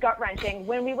was gut wrenching.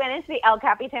 When we went into the El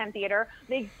Capitan Theater,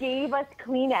 they gave us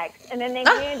Kleenex, and then they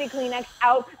handed Kleenex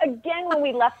out again when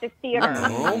we left the theater.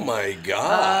 Oh my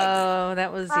God! Oh,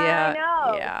 that was I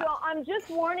know. Yeah. So I'm just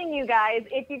warning you guys.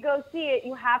 If you go see it,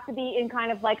 you have to be in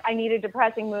kind of like, I need a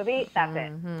depressing movie. That's it.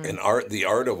 And the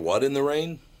art of what in the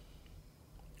rain?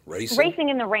 Racing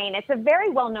in the Rain. It's a very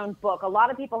well-known book. A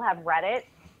lot of people have read it.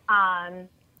 And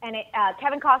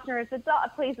Kevin Costner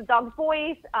plays the dog's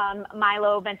voice.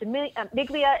 Milo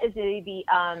Ventimiglia is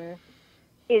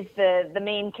the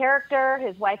main character.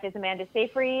 His wife is Amanda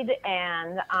Seyfried,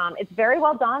 and it's very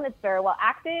well done. It's very well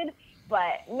acted.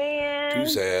 But man, too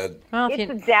sad. Well, it's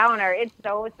a downer. It's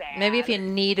so sad. Maybe if you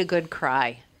need a good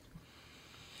cry.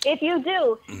 If you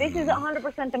do, this is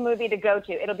 100% the movie to go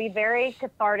to. It'll be very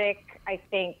cathartic, I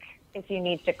think, if you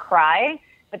need to cry,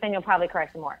 but then you'll probably cry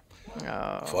some more.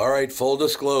 Oh. All right, full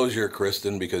disclosure,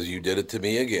 Kristen, because you did it to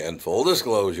me again. Full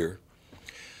disclosure.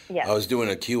 Yes. I was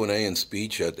doing a Q&A and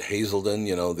speech at Hazelden,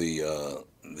 you know,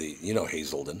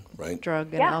 Hazelden, right?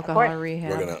 Drug and alcohol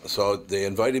rehab. So they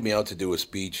invited me out to do a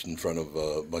speech in front of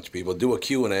a bunch of people, do a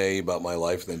Q&A about my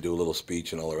life, and then do a little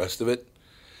speech and all the rest of it.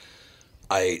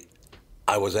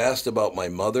 I was asked about my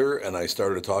mother, and I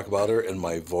started to talk about her, and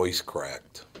my voice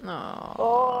cracked.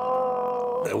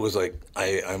 Oh. It was like,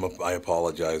 I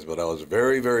apologize, but I was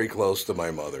very, very close to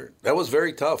my mother. That was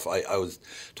very tough. I was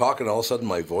talking, all of a sudden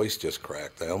my voice just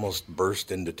cracked. I almost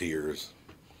burst into tears.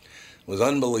 It was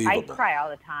unbelievable. I cry all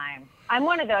the time. I'm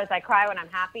one of those. I cry when I'm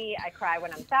happy. I cry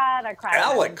when I'm sad. I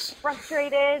cry when I'm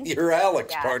frustrated. You're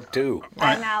Alex, part two.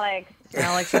 I'm Alex.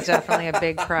 Alex is definitely a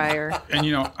big crier. And,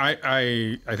 you know,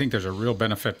 I think there's a real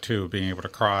benefit to being able to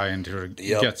cry and to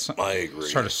get some, I agree.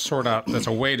 Sort of sort out. That's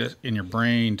a way to in your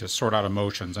brain to sort out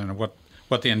emotions and what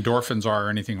the endorphins are or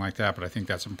anything like that. But I think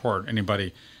that's important.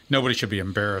 Nobody should be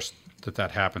embarrassed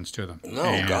that happens to them.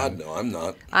 No, God, no, I'm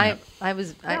not. I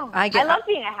love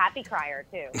being a happy crier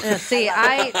too. See,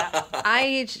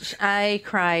 I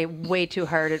cry way too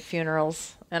hard at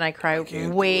funerals, and I cry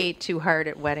way too hard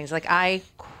at weddings. Like I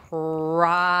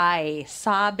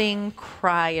sobbing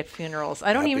cry at funerals.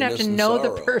 I don't even have to know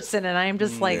the person, and I'm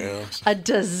just like a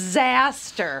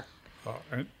disaster.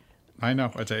 I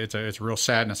know it's real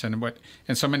sadness, and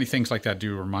so many things like that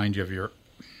do remind you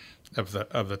of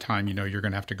the time you're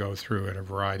going to have to go through at a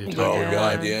variety of times. Oh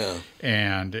God, yeah.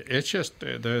 And it's just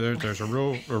there's a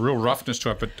real roughness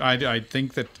to it, but I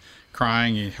think that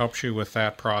crying helps you with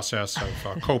that process of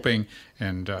coping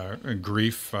and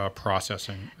grief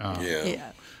processing.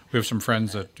 We have some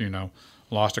friends that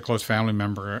lost a close family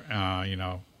member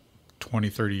 20,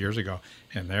 30 years ago,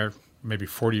 and they're maybe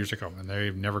 40 years ago, and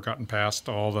they've never gotten past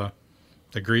all the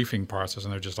grieving process,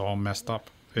 and they're just all messed up.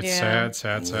 It's sad.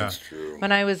 That's true.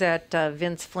 When I was at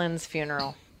Vince Flynn's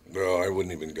funeral. No, I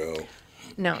wouldn't even go.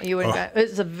 No, you wouldn't go. It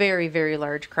was a very, very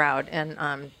large crowd,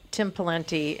 and Tim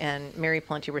Pawlenty and Mary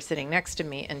Pawlenty were sitting next to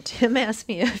me, and Tim asked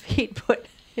me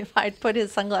if I'd put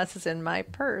his sunglasses in my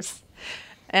purse,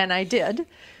 and I did.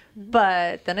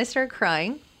 But then I started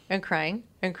crying and crying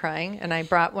and crying, and I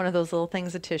brought one of those little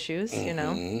things of tissues,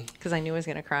 because I knew I was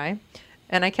going to cry.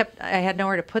 And I had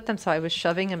nowhere to put them, so I was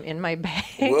shoving them in my bag.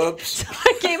 Whoops. So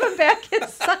I gave him back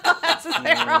his sunglasses.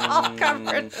 They were all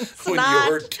covered in snot. When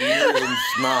your tears and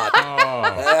snot. Oh.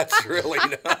 That's really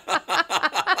not.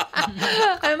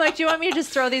 I'm like, like, do you want me to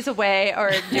just throw these away,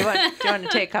 or do you want to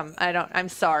take them? I'm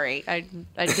sorry. I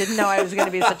didn't know I was going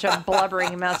to be such a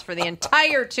blubbering mess for the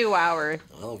entire 2 hours.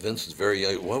 Well, Vince is very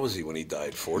young. What was he when he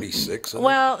died? 46?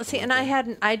 Well, see, and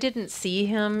I didn't see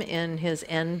him in his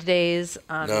end days.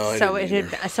 No, I so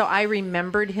didn't either. so I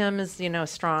remembered him as,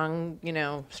 strong,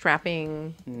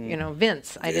 strapping,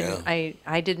 Vince.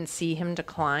 I didn't see him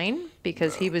decline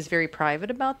because he was very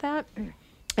private about that.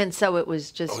 And so it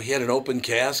was just. Oh, he had an open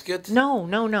casket? No.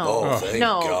 Oh, thank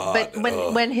God. But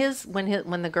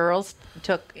when the girls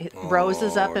took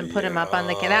roses up and put him up on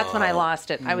the that's when I lost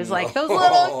it. I was like, those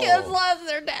little kids lost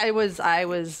their dad. I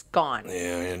was gone.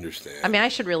 Yeah, I understand. I mean, I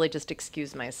should really just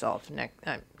excuse myself.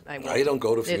 I don't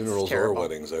go to funerals or terrible.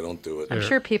 weddings. I don't do it. I'm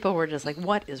sure people were just like,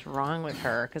 "What is wrong with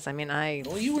her?" Because I mean, I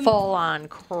full on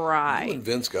cry. You and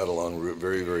Vince got along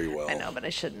very, very well. I know, but I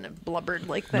shouldn't have blubbered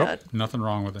like Nope, that. nothing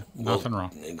wrong with it. Nothing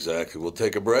wrong. Exactly. We'll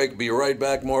take a break. Be right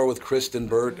back. More with Kristen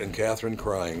Burt and Catherine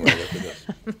crying right after this.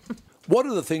 What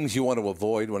are the things you want to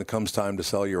avoid when it comes time to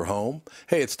sell your home?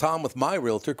 Hey, it's Tom with my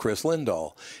realtor, Chris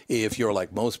Lindahl. If you're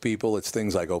like most people, it's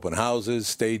things like open houses,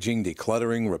 staging,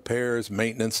 decluttering, repairs,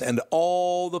 maintenance, and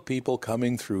all the people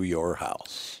coming through your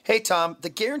house. Hey, Tom, the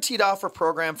Guaranteed Offer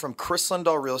program from Chris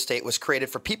Lindahl Real Estate was created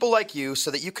for people like you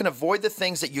so that you can avoid the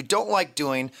things that you don't like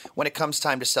doing when it comes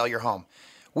time to sell your home.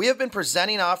 We have been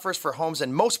presenting offers for homes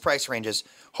in most price ranges.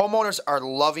 Homeowners are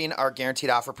loving our Guaranteed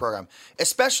Offer program,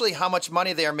 especially how much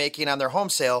money they are making on their home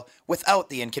sale without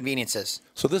the inconveniences.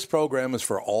 So this program is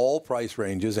for all price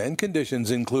ranges and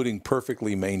conditions, including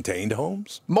perfectly maintained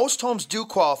homes? Most homes do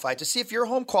qualify. To see if your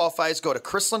home qualifies, go to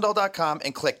chrislindahl.com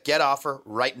and click Get Offer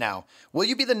right now. Will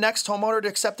you be the next homeowner to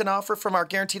accept an offer from our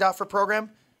Guaranteed Offer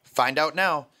program? Find out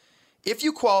now. If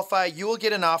you qualify, you will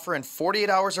get an offer in 48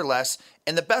 hours or less,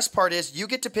 and the best part is you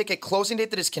get to pick a closing date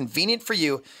that is convenient for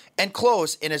you and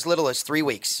close in as little as 3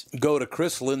 weeks. Go to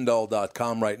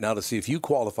chrislindahl.com right now to see if you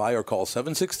qualify or call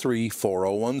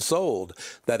 763-401-SOLD.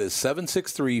 That is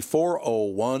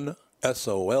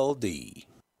 763-401-SOLD.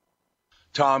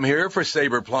 Tom here for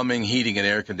Sabre Plumbing, Heating, and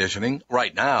Air Conditioning.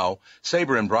 Right now,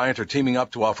 Sabre and Bryant are teaming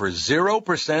up to offer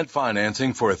 0%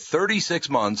 financing for 36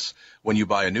 months when you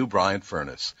buy a new Bryant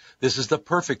furnace. This is the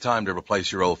perfect time to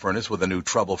replace your old furnace with a new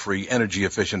trouble-free,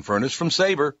 energy-efficient furnace from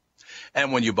Sabre.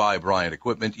 And when you buy Bryant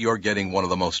equipment, you're getting one of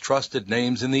the most trusted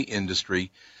names in the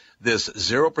industry. This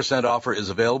 0% offer is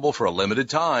available for a limited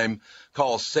time.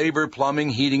 Call Sabre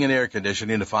Plumbing, Heating, and Air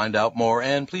Conditioning to find out more,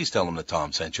 and please tell them that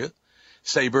Tom sent you.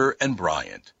 Sabre and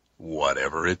Bryant,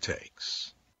 whatever it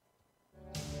takes.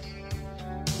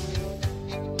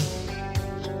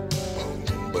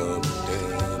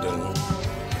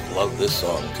 Love this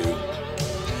song, too.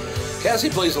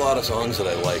 Cassie plays a lot of songs that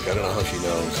I like. I don't know how she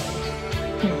knows.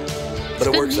 But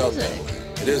it works out that way.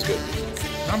 It is good.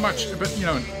 Not much, but,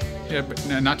 but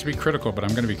not to be critical, but I'm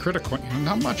going to be critical.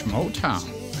 Not much Motown.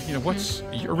 You're racist.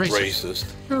 Racist.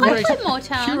 You're I racist. play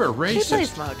Motown. You're He plays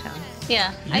racist. Motown.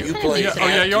 Yeah, I You play play- music. Oh,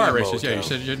 yeah, you are Anti-Motown. racist. Yeah, you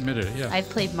said you admitted it. Yeah. I've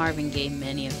played Marvin Gaye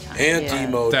many a time.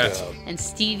 Anti-Motown. That's- And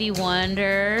Stevie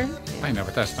Wonder. I know,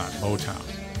 but that's not Motown.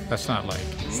 That's not like.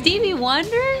 Stevie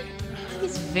Wonder?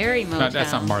 He's very Motown.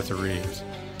 That's not Martha Reeves.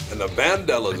 And the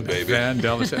Vandellas, baby.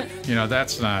 Vandellas.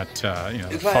 That's not. The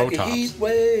It's faux like a tops. heat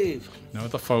wave. No,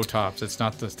 the faux tops. It's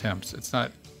not the temps. It's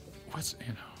not.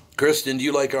 Kristen, do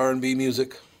you like R&B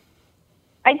music?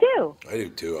 I do. I do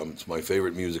too. It's my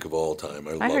favorite music of all time.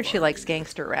 I I heard she R&B. likes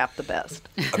gangster rap the best.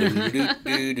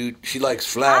 She likes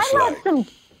I Flashlight. love some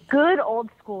good old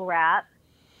school rap.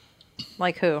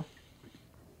 Like who?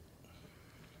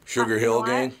 Sugar Hill what?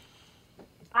 Gang.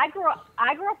 I grew up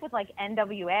with like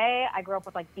NWA. I grew up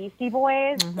with like Beastie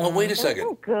Boys. Well, wait a Those second.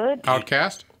 were good.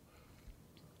 Outcast?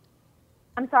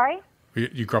 I'm sorry.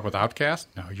 You grew up with Outcast?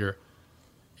 No, you're.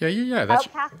 Yeah. That's.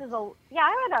 Outkast is I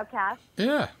read Outkast,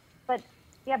 Yeah. but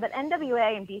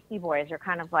NWA and Beastie Boys are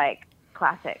kind of like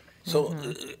classics. So,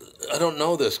 I don't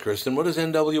know this, Kristen. What does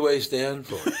NWA stand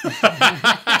for?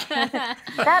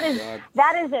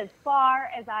 That is as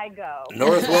far as I go.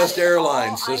 Northwest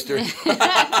Airlines, sister.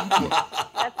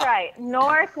 That's right,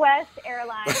 Northwest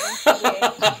Airlines.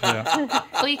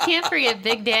 Well, you can't forget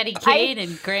Big Daddy Kane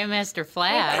and Grandmaster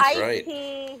Flash.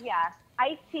 Ice-T, yeah.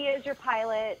 Ice-T is your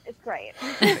pilot. It's great.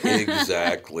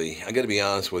 Exactly. I got to be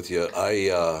honest with you.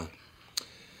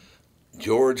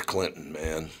 George Clinton,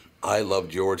 man. I love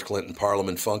George Clinton,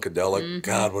 Parliament Funkadelic. Mm-hmm.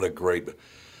 God, what a great...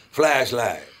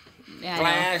 Flashlight. Yeah,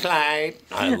 Flashlight.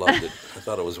 I loved it. I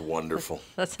thought it was wonderful.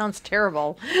 That sounds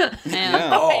terrible.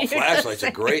 Oh, Flashlight's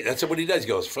a great... That's what he does. He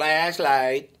goes,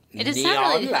 flashlight. It's neon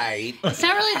not really, light. It's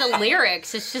not really the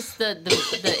lyrics. It's just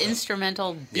the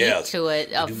instrumental beat to it.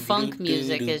 Funk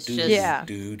music is just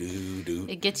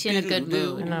it gets you in a good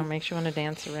mood. I know, makes you want to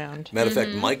dance around. Matter of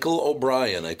fact, Michael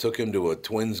O'Brien, I took him to a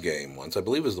Twins game once. I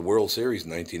believe it was the World Series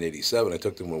in 1987. I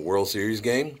took him to a World Series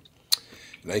game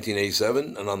in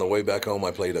 1987, and on the way back home,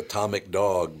 I played "Atomic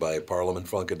Dog" by Parliament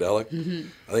Funkadelic.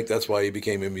 I think that's why he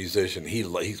became a musician. He's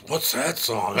what's that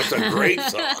song? That's a great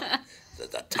song.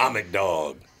 It's "Atomic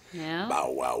Dog." Yeah.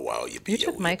 Bow wow wow yippee You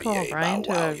took Michael O'Brien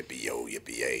to a yippee yo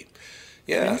yippee yay.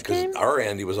 Yeah, because our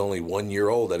Andy was only 1 year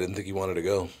old. I didn't think he wanted to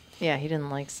go. Yeah, he didn't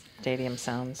like stadium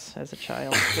sounds as a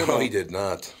child. No, he did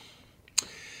not.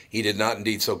 He did not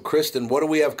indeed. So, Kristen, what do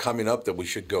we have coming up that we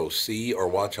should go see or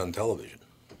watch on television?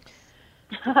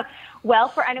 Well,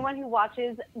 for anyone who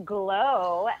watches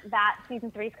Glow, that season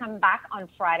 3 is coming back on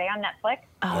Friday on Netflix.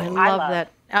 Oh, I love that.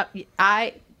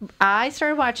 I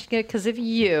started watching it because of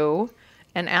you,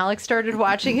 and Alex started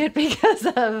watching it because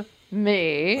of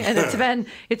me, and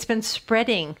it's been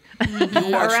spreading.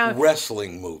 You watch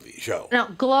wrestling movie show. Now,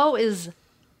 Glow is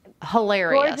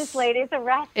hilarious. Gorgeous Ladies of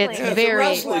Wrestling. It's a very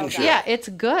wrestling show. Yeah, it's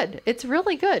good. It's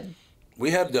really good.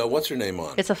 We had what's her name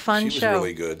on? It's a fun show. show. She was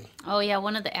really good. Oh yeah,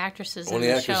 one of the actresses One of in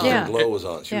the the actresses show. in Glow was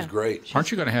on. She was great.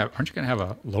 Aren't you going to have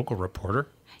a local reporter?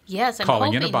 Yes, I'm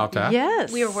calling hoping. in about that.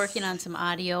 Yes, we are working on some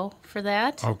audio for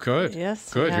that. Oh, good.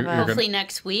 Yes, good. Hopefully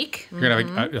next week. You're going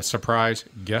to have a surprise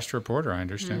guest reporter. I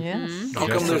understand. Yes. How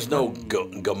come there's no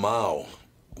Gamow,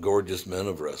 Gorgeous Men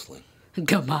of Wrestling?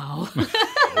 Gamow.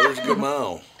 Where's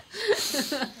Gamow?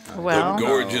 Well, The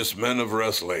Gorgeous Men of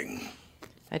Wrestling.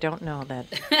 I don't know that.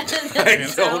 I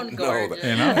don't know that.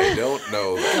 I don't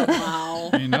know that. Wow.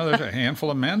 There's a handful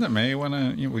of men that may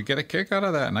want to. We get a kick out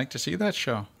of that and like to see that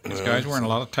show. These guys wearing a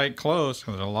lot of tight clothes.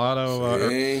 There's a lot of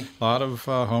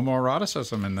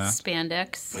homoeroticism in that.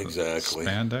 Spandex. Exactly.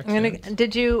 Spandex.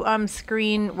 Did you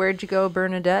screen Where'd You Go,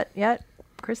 Bernadette yet,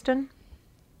 Kristen?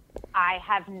 I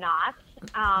have not.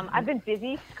 I've been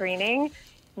busy screening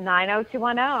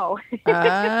 90210.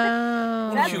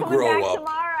 That's you coming grow back up.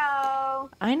 tomorrow.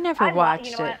 I never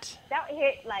watched what? it.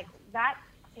 That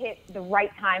hit the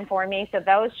right time for me. So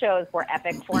those shows were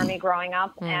epic for me growing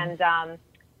up. And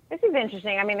this is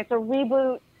interesting. I mean, it's a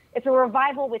reboot. It's a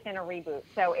revival within a reboot.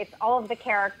 So it's all of the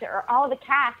cast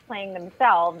playing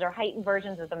themselves or heightened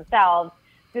versions of themselves,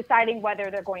 deciding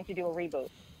whether they're going to do a reboot.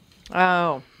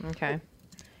 Oh, okay.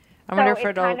 I wonder if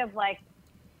it's kind of like,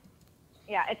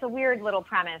 yeah, it's a weird little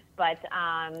premise, but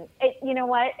you know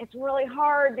what? It's really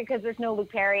hard because there's no Luke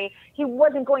Perry. He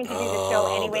wasn't going to do the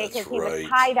show anyway because he was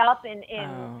tied up in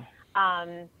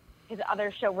his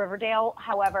other show, Riverdale.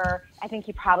 However, I think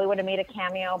he probably would have made a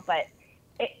cameo, but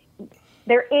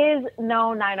there is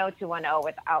no 90210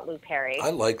 without Luke Perry.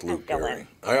 I like Luke Perry.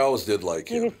 I always did like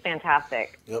him. He was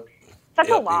fantastic. Yep. Such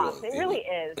a loss. It really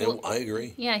is. I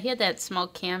agree. Yeah, he had that small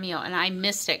cameo, and I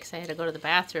missed it because I had to go to the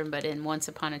bathroom. But in Once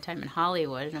Upon a Time in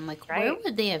Hollywood, and I'm like, where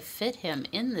would they have fit him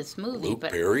in this movie? Luke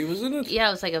Perry was in it? Yeah,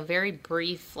 it was like a very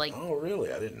brief, Oh,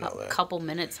 really? I didn't know that. Couple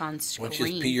minutes on screen. Why don't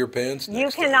you just pee your pants? You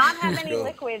cannot have any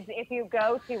liquids if you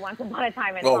go to Once Upon a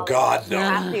Time in Hollywood. Oh God, no! You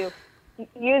have to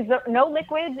use no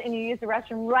liquids, and you use the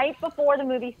restroom right before the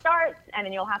movie starts, and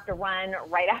then you'll have to run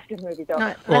right after the movie's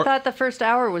over. I thought the first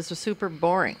hour was super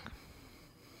boring.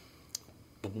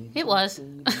 It was.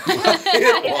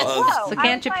 It was. So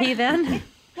can't you pee then?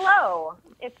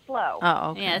 It's slow.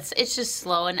 Oh, okay. Yeah, it's just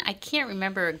slow, and I can't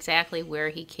remember exactly where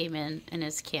he came in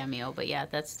his cameo, but yeah,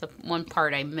 that's the one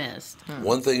part I missed.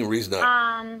 Reason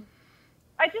I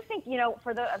just think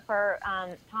for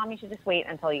Tom, you should just wait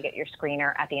until you get your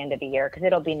screener at the end of the year because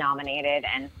it'll be nominated,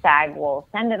 and SAG will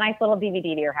send a nice little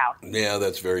DVD to your house. Yeah,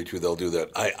 that's very true. They'll do that.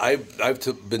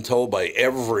 I've been told by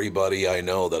everybody I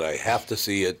know that I have to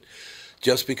see it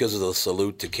just because of the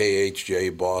salute to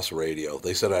KHJ Boss Radio.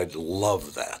 They said I'd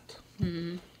love that.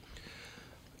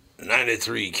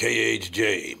 93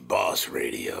 KHJ Boss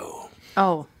Radio.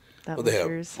 Oh, that was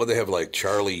yours. What they have, like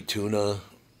Charlie Tuna.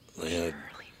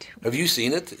 Have you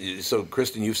seen it? So,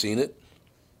 Kristen, you've seen it?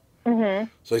 Mm-hmm.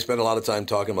 So they spend a lot of time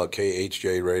talking about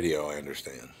KHJ Radio, I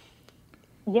understand.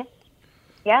 Yes.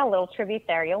 Yeah, a little tribute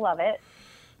there. You'll love it.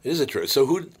 It is a tribute. So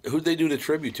who'd they do the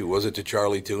tribute to? Was it to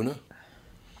Charlie Tuna?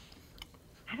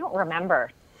 I don't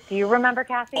remember. Do you remember,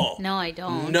 Cassie? Oh, no, I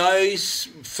don't. Nice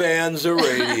fans of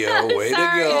radio. Way to go.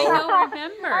 I don't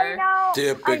remember. I know.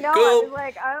 Typical. I know. I was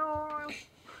like, I don't.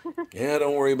 Yeah,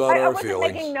 don't worry about our feelings. I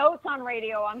wasn't making notes on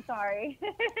radio. I'm sorry.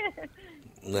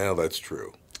 No, that's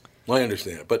true. I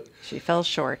understand. But she fell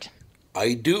short.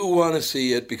 I do want to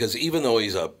see it because even though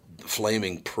he's a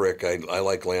flaming prick, I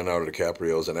like Leonardo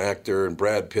DiCaprio as an actor. And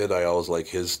Brad Pitt, I always like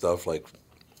his stuff, like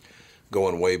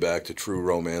going way back to True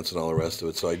Romance and all the rest of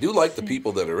it. So I do like the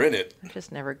people that are in it. I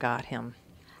just never got him.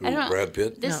 Who, Brad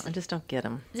Pitt? No, I just don't get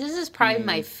him. This is probably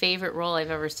my favorite role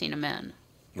I've ever seen him in.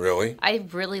 Really? I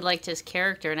really liked his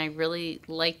character, and I really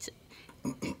liked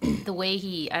the way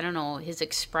his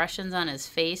expressions on his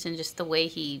face, and just the way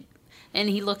he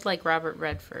looked like Robert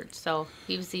Redford, so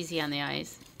he was easy on the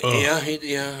eyes.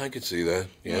 Yeah, I could see that.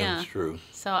 Yeah, it's true.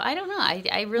 So I don't know.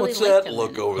 I really What's liked that him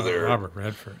look over there? Robert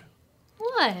Redford.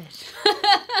 What?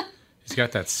 He's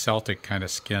got that Celtic kind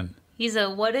of skin. He's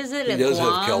what is it? He does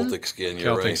have Celtic skin. You're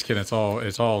Celtic right. skin. It's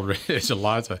a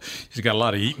lot of. He's got a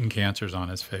lot of eating cancers on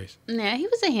his face. Yeah, he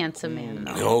was a handsome man,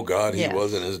 though. Oh God, he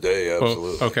was in his day.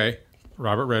 Absolutely. Well, okay,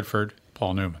 Robert Redford,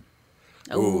 Paul Newman.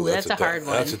 Oh, that's a hard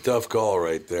one. That's a tough call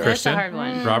right there. That's a hard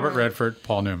one. Robert Redford,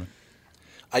 Paul Newman.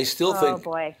 I still think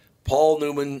Paul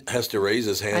Newman has to raise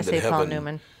his hand in heaven. Paul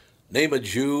Newman. Name a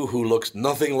Jew who looks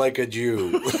nothing like a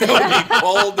Jew. That would be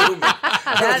Paul Newman.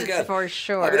 That's for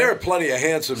sure. I mean, there are plenty of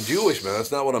handsome Jewish men.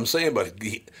 That's not what I'm saying, but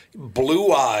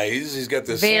blue eyes. He's got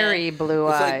this very blue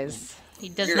eyes. He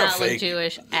does not look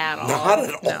Jewish at all. Not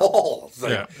at all.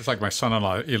 It's like my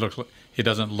son-in-law. He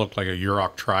doesn't look like a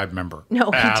Yurok tribe member. No,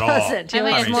 he at doesn't. All.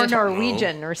 He looks more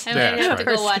Norwegian or I might have to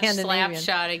go watch Scandinavian.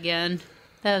 Slapshot again.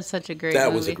 That was such a great movie.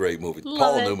 That was a great movie.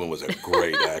 Paul Newman was a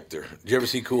great actor. Did you ever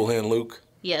see Cool Hand Luke?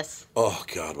 Yes. Oh,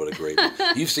 God, what a great movie.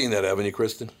 You've seen that, haven't you,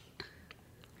 Kristen?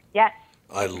 Yes.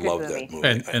 I love that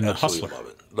movie. And The Hustler. Love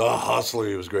it. The Hustler,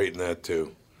 he was great in that,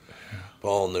 too.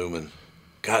 Paul Newman.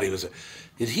 God, he was...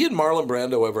 Did he and Marlon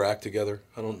Brando ever act together?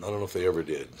 I don't know if they ever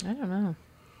did. I don't know.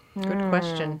 Good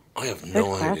question. I have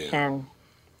no idea.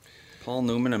 Paul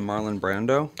Newman and Marlon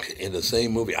Brando in the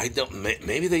same movie. I don't.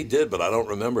 Maybe they did, but I don't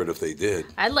remember it if they did.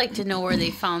 I'd like to know where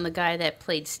they found the guy that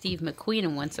played Steve McQueen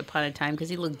in Once Upon a Time, because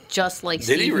he looked just like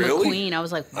Steve McQueen. I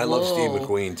was like, whoa. I love Steve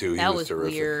McQueen too. That was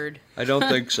terrific. weird. I don't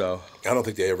think so. I don't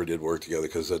think they ever did work together,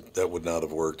 because that would not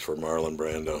have worked for Marlon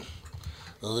Brando.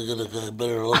 Look at a guy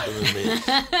better looking than me.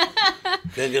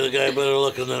 Can't get a guy better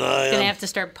looking than I am. Gonna have to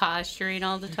start posturing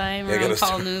all the time around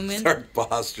Paul Newman. Start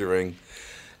posturing.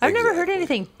 I've never heard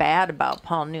anything bad about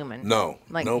Paul Newman. No.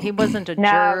 He wasn't a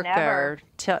jerk or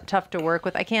tough to work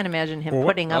with. I can't imagine him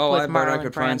putting up with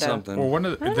Marlon Brando.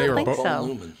 Well, they were both.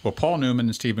 So. Well, Paul Newman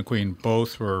and Steve McQueen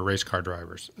both were race car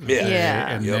drivers.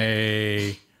 Yeah.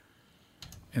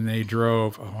 And they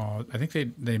drove. I think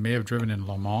they may have driven in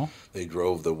Le Mans. They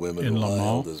drove the women in Le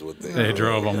wild, Mans. is what they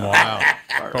drove them wild.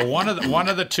 But one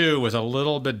of the two was a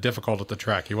little bit difficult at the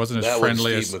track. He wasn't as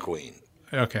friendly as Steve McQueen.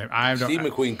 Okay, Steve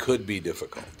McQueen could be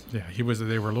difficult. Yeah, he was.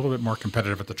 They were a little bit more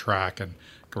competitive at the track, and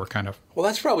were kind of. Well,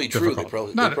 that's probably difficult.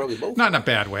 true. They probably both. Not in a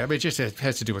bad way. I mean, it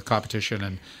has to do with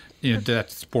competition and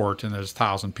that sport, and there's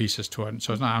 1,000 pieces to it.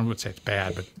 So it's not. I would say it's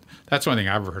bad, but that's the only thing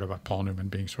I've ever heard about Paul Newman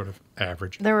being sort of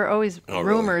average. There were always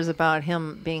rumors about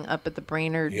him being up at the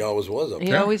Brainerd. He always was up there.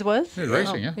 He always was? He was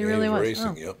racing, yeah. He really was.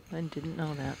 Racing, yep. I didn't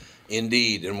know that.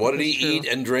 Indeed. And what did he eat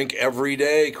and drink every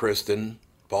day, Kristen?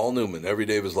 Paul Newman, every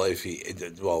day of his life,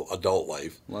 adult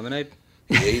life. Lemonade?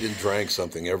 He ate and drank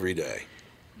something every day.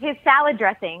 His salad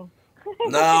dressing.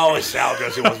 No, his salad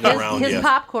dressing wasn't around yet. His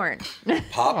popcorn.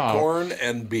 Popcorn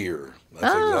and beer.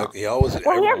 That's exactly. He always.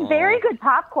 Well, he has very good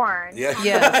popcorn. Yeah,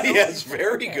 yes. He has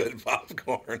very good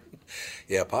popcorn.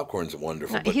 Yeah, popcorn's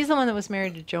wonderful. He's the one that was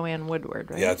married to Joanne Woodward,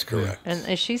 right? Yeah, that's correct. And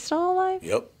is she still alive?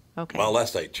 Yep. Okay. Well,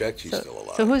 last I checked, she's still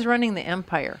alive. So who's running the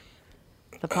empire?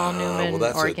 The Paul Newman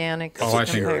Organics.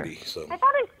 That's a charity. So. I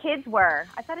thought his kids were.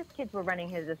 Running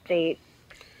his estate.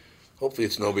 Hopefully,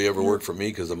 it's nobody ever worked for me,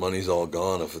 because the money's all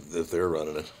gone if they're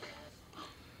running it.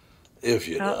 If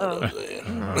you know what I'm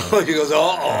saying. He goes,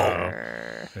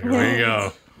 Here we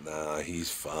go. Nah, he's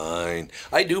fine.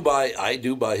 I do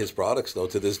buy his products though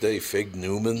to this day. Fig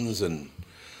Newmans and.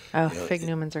 Fig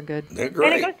Newmans are good. They're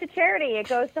great. And it goes to charity. It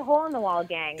goes to Hole in the Wall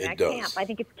gang. It that does. camp. I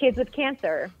think it's kids with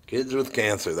cancer. Kids with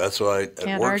cancer. That's why it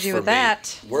Can't works argue for with me.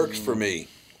 that. Works for me.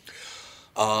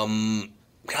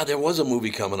 God, there was a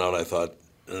movie coming out, I thought,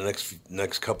 in the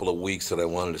next couple of weeks that I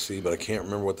wanted to see, but I can't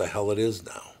remember what the hell it is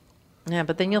now. Yeah,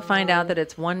 but then you'll find out that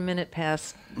it's 1 minute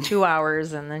past 2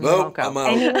 hours, and then you won't go. I'm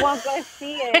out. And you won't go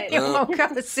see it. You won't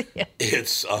go see it.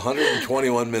 It's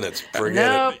 121 minutes.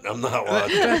 Forget it. I'm not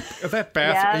watching. That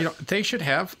bathroom, they should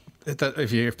have.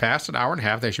 If you've passed an hour and a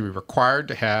half, they should be required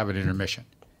to have an intermission.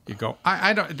 You go.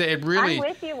 I don't. It really. I'm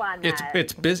with you on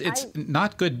that. It's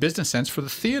not good business sense for the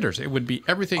theaters. It would be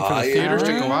everything for the theaters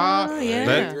to go.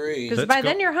 Because by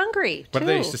then you're hungry. What did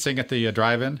they used to sing at the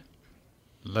drive-in?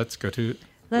 Let's go to.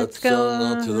 Let's go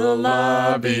out to the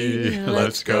lobby.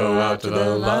 Let's go out to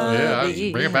the lobby.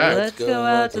 Yeah, bring it back. Let's go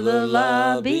out to the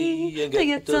lobby to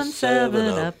get some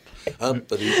 7-Up. Yeah,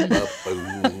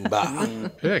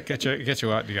 get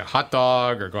you out to get a hot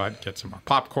dog or go out and get some more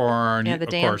popcorn. Yeah, the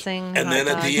of course. dancing. And hot then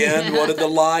at dog. the end, what did the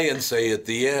lion say at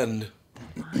the end?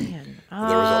 Lion.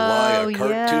 There was a lion, a yeah,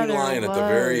 cartoon there lion at the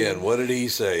very was. end. What did he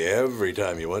say every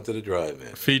time you went to the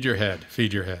drive-in? Feed your head.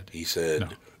 Feed your head. He said, No.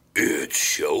 "It's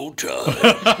showtime."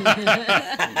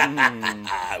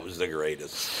 It was the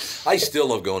greatest. I still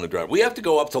love going to drive. We have to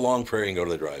go up to Long Prairie and go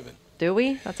to the drive-in. Do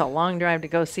we? That's a long drive to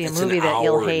go see a It's movie an that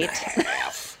you'll hour and hate. a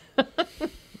half.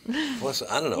 Plus,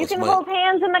 I don't know. You it's can my, hold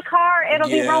hands in the car. It'll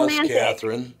be yes, romantic.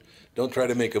 Catherine. Don't try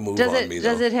to make a move Does on me,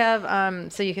 though. does it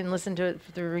have so you can listen to it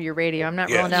through your radio? I'm not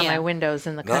Yes. rolling down Yeah. my windows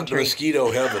in the Not country.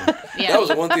 mosquito heaven. Yeah. That was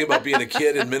the one thing about being a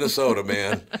kid in Minnesota,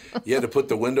 man. You had to put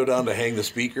the window down to hang the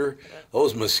speaker.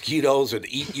 Those mosquitoes would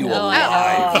eat you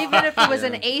alive. Even if it was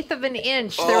an eighth of an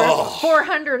inch, there were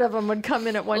 400 of them would come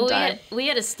in at one Well, time. we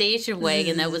had a station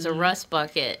wagon that was a rust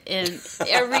bucket, and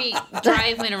every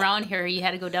drive-in around here, you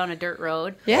had to go down a dirt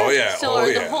road. Yeah. Oh, yeah. So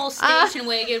the yeah. whole station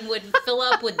wagon would fill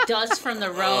up with dust from the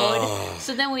road.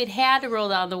 So then we'd had to roll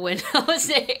down the windows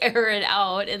to air it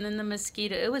out, and then the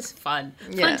mosquito. It was fun.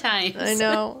 Fun times. I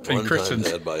know. One Christian's-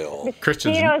 time dead by all.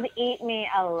 Christians. Mosquitoes eat me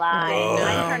alive. Oh,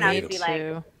 I turn out me to be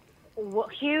too.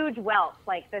 like huge whelps,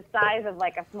 like the size of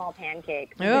like a small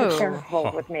pancake. Oh. Be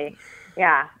careful with me.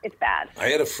 Yeah, it's bad. I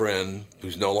had a friend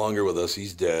who's no longer with us.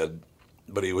 He's dead,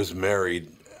 but he was married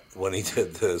when he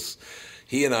did this.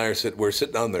 He and I we're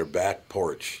sitting on their back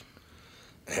porch,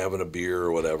 having a beer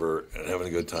or whatever, and having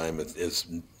a good time. It's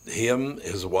him,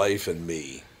 his wife, and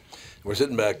me. We're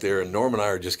sitting back there, and Norm and I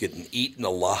are just getting eaten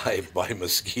alive by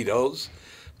mosquitoes.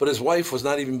 But his wife was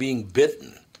not even being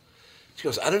bitten. She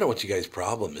goes, "I don't know what you guys'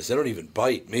 problem is. They don't even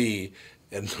bite me."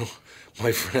 And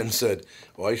my friend said,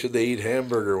 "Why should they eat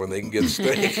hamburger when they can get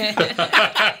steak?"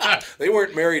 They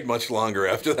weren't married much longer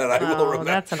after that, I will Oh, remember.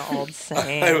 that's an old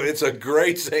saying. It's a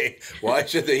great saying. Why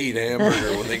should they eat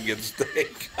hamburger when they can get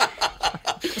steak?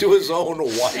 To his own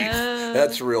wife.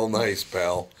 That's real nice,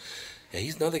 pal. Yeah,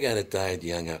 he's another guy that died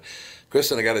young.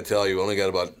 Kristen, I got to tell you, we only got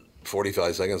about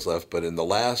 45 seconds left, but in the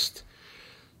last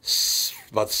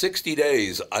about 60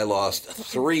 days, I lost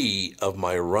 3 of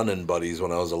my running buddies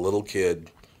when I was a little kid.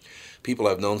 People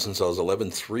I've known since I was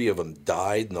 11, 3 of them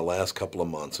died in the last couple of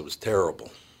months. It was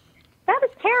terrible. That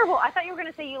was terrible. I thought you were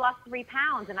going to say you lost 3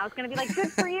 pounds, and I was going to be like,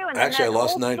 good for you. And then Actually, that I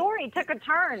lost whole 9 story took a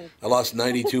turn. I lost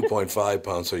 92.5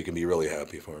 pounds, so you can be really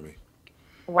happy for me.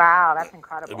 Wow, that's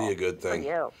incredible. It'd be a good thing. For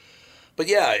you. But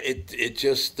yeah, it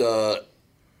just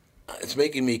it's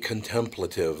making me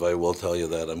contemplative. I will tell you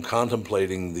that I'm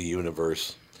contemplating the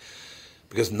universe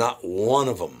because not one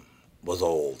of them was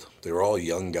old. They were all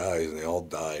young guys, and they all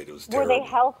died. It was Were terrible. they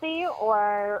healthy,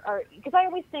 or because I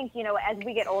always think, as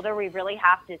we get older, we really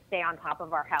have to stay on top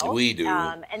of our health. We do.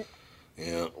 And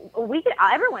Yeah.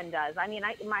 everyone does. I mean,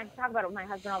 I talk about it with my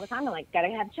husband all the time. I'm like, gotta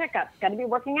have checkups, gotta be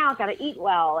working out, gotta eat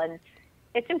well, and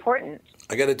it's important.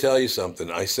 I got to tell you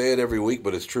something. I say it every week,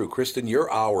 but it's true. Kristen,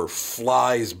 your hour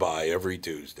flies by every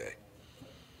Tuesday.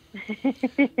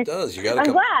 It does. You got to I'm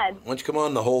come. glad. Why don't you come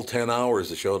on the whole 10 hours?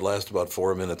 The show would last about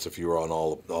 4 minutes if you were on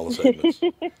all the segments.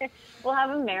 We'll have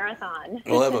a marathon.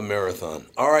 We'll have a marathon.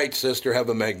 All right, sister. Have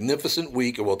a magnificent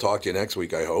week, and we'll talk to you next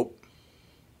week, I hope.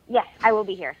 Yes, I will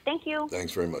be here. Thank you.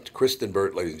 Thanks very much. Kristen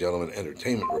Burt, ladies and gentlemen,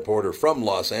 entertainment reporter from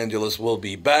Los Angeles, will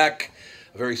be back.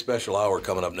 A very special hour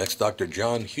coming up next. Dr.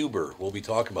 John Huber will be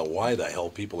talking about why the hell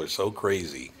people are so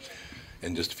crazy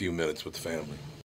in just a few minutes with the family.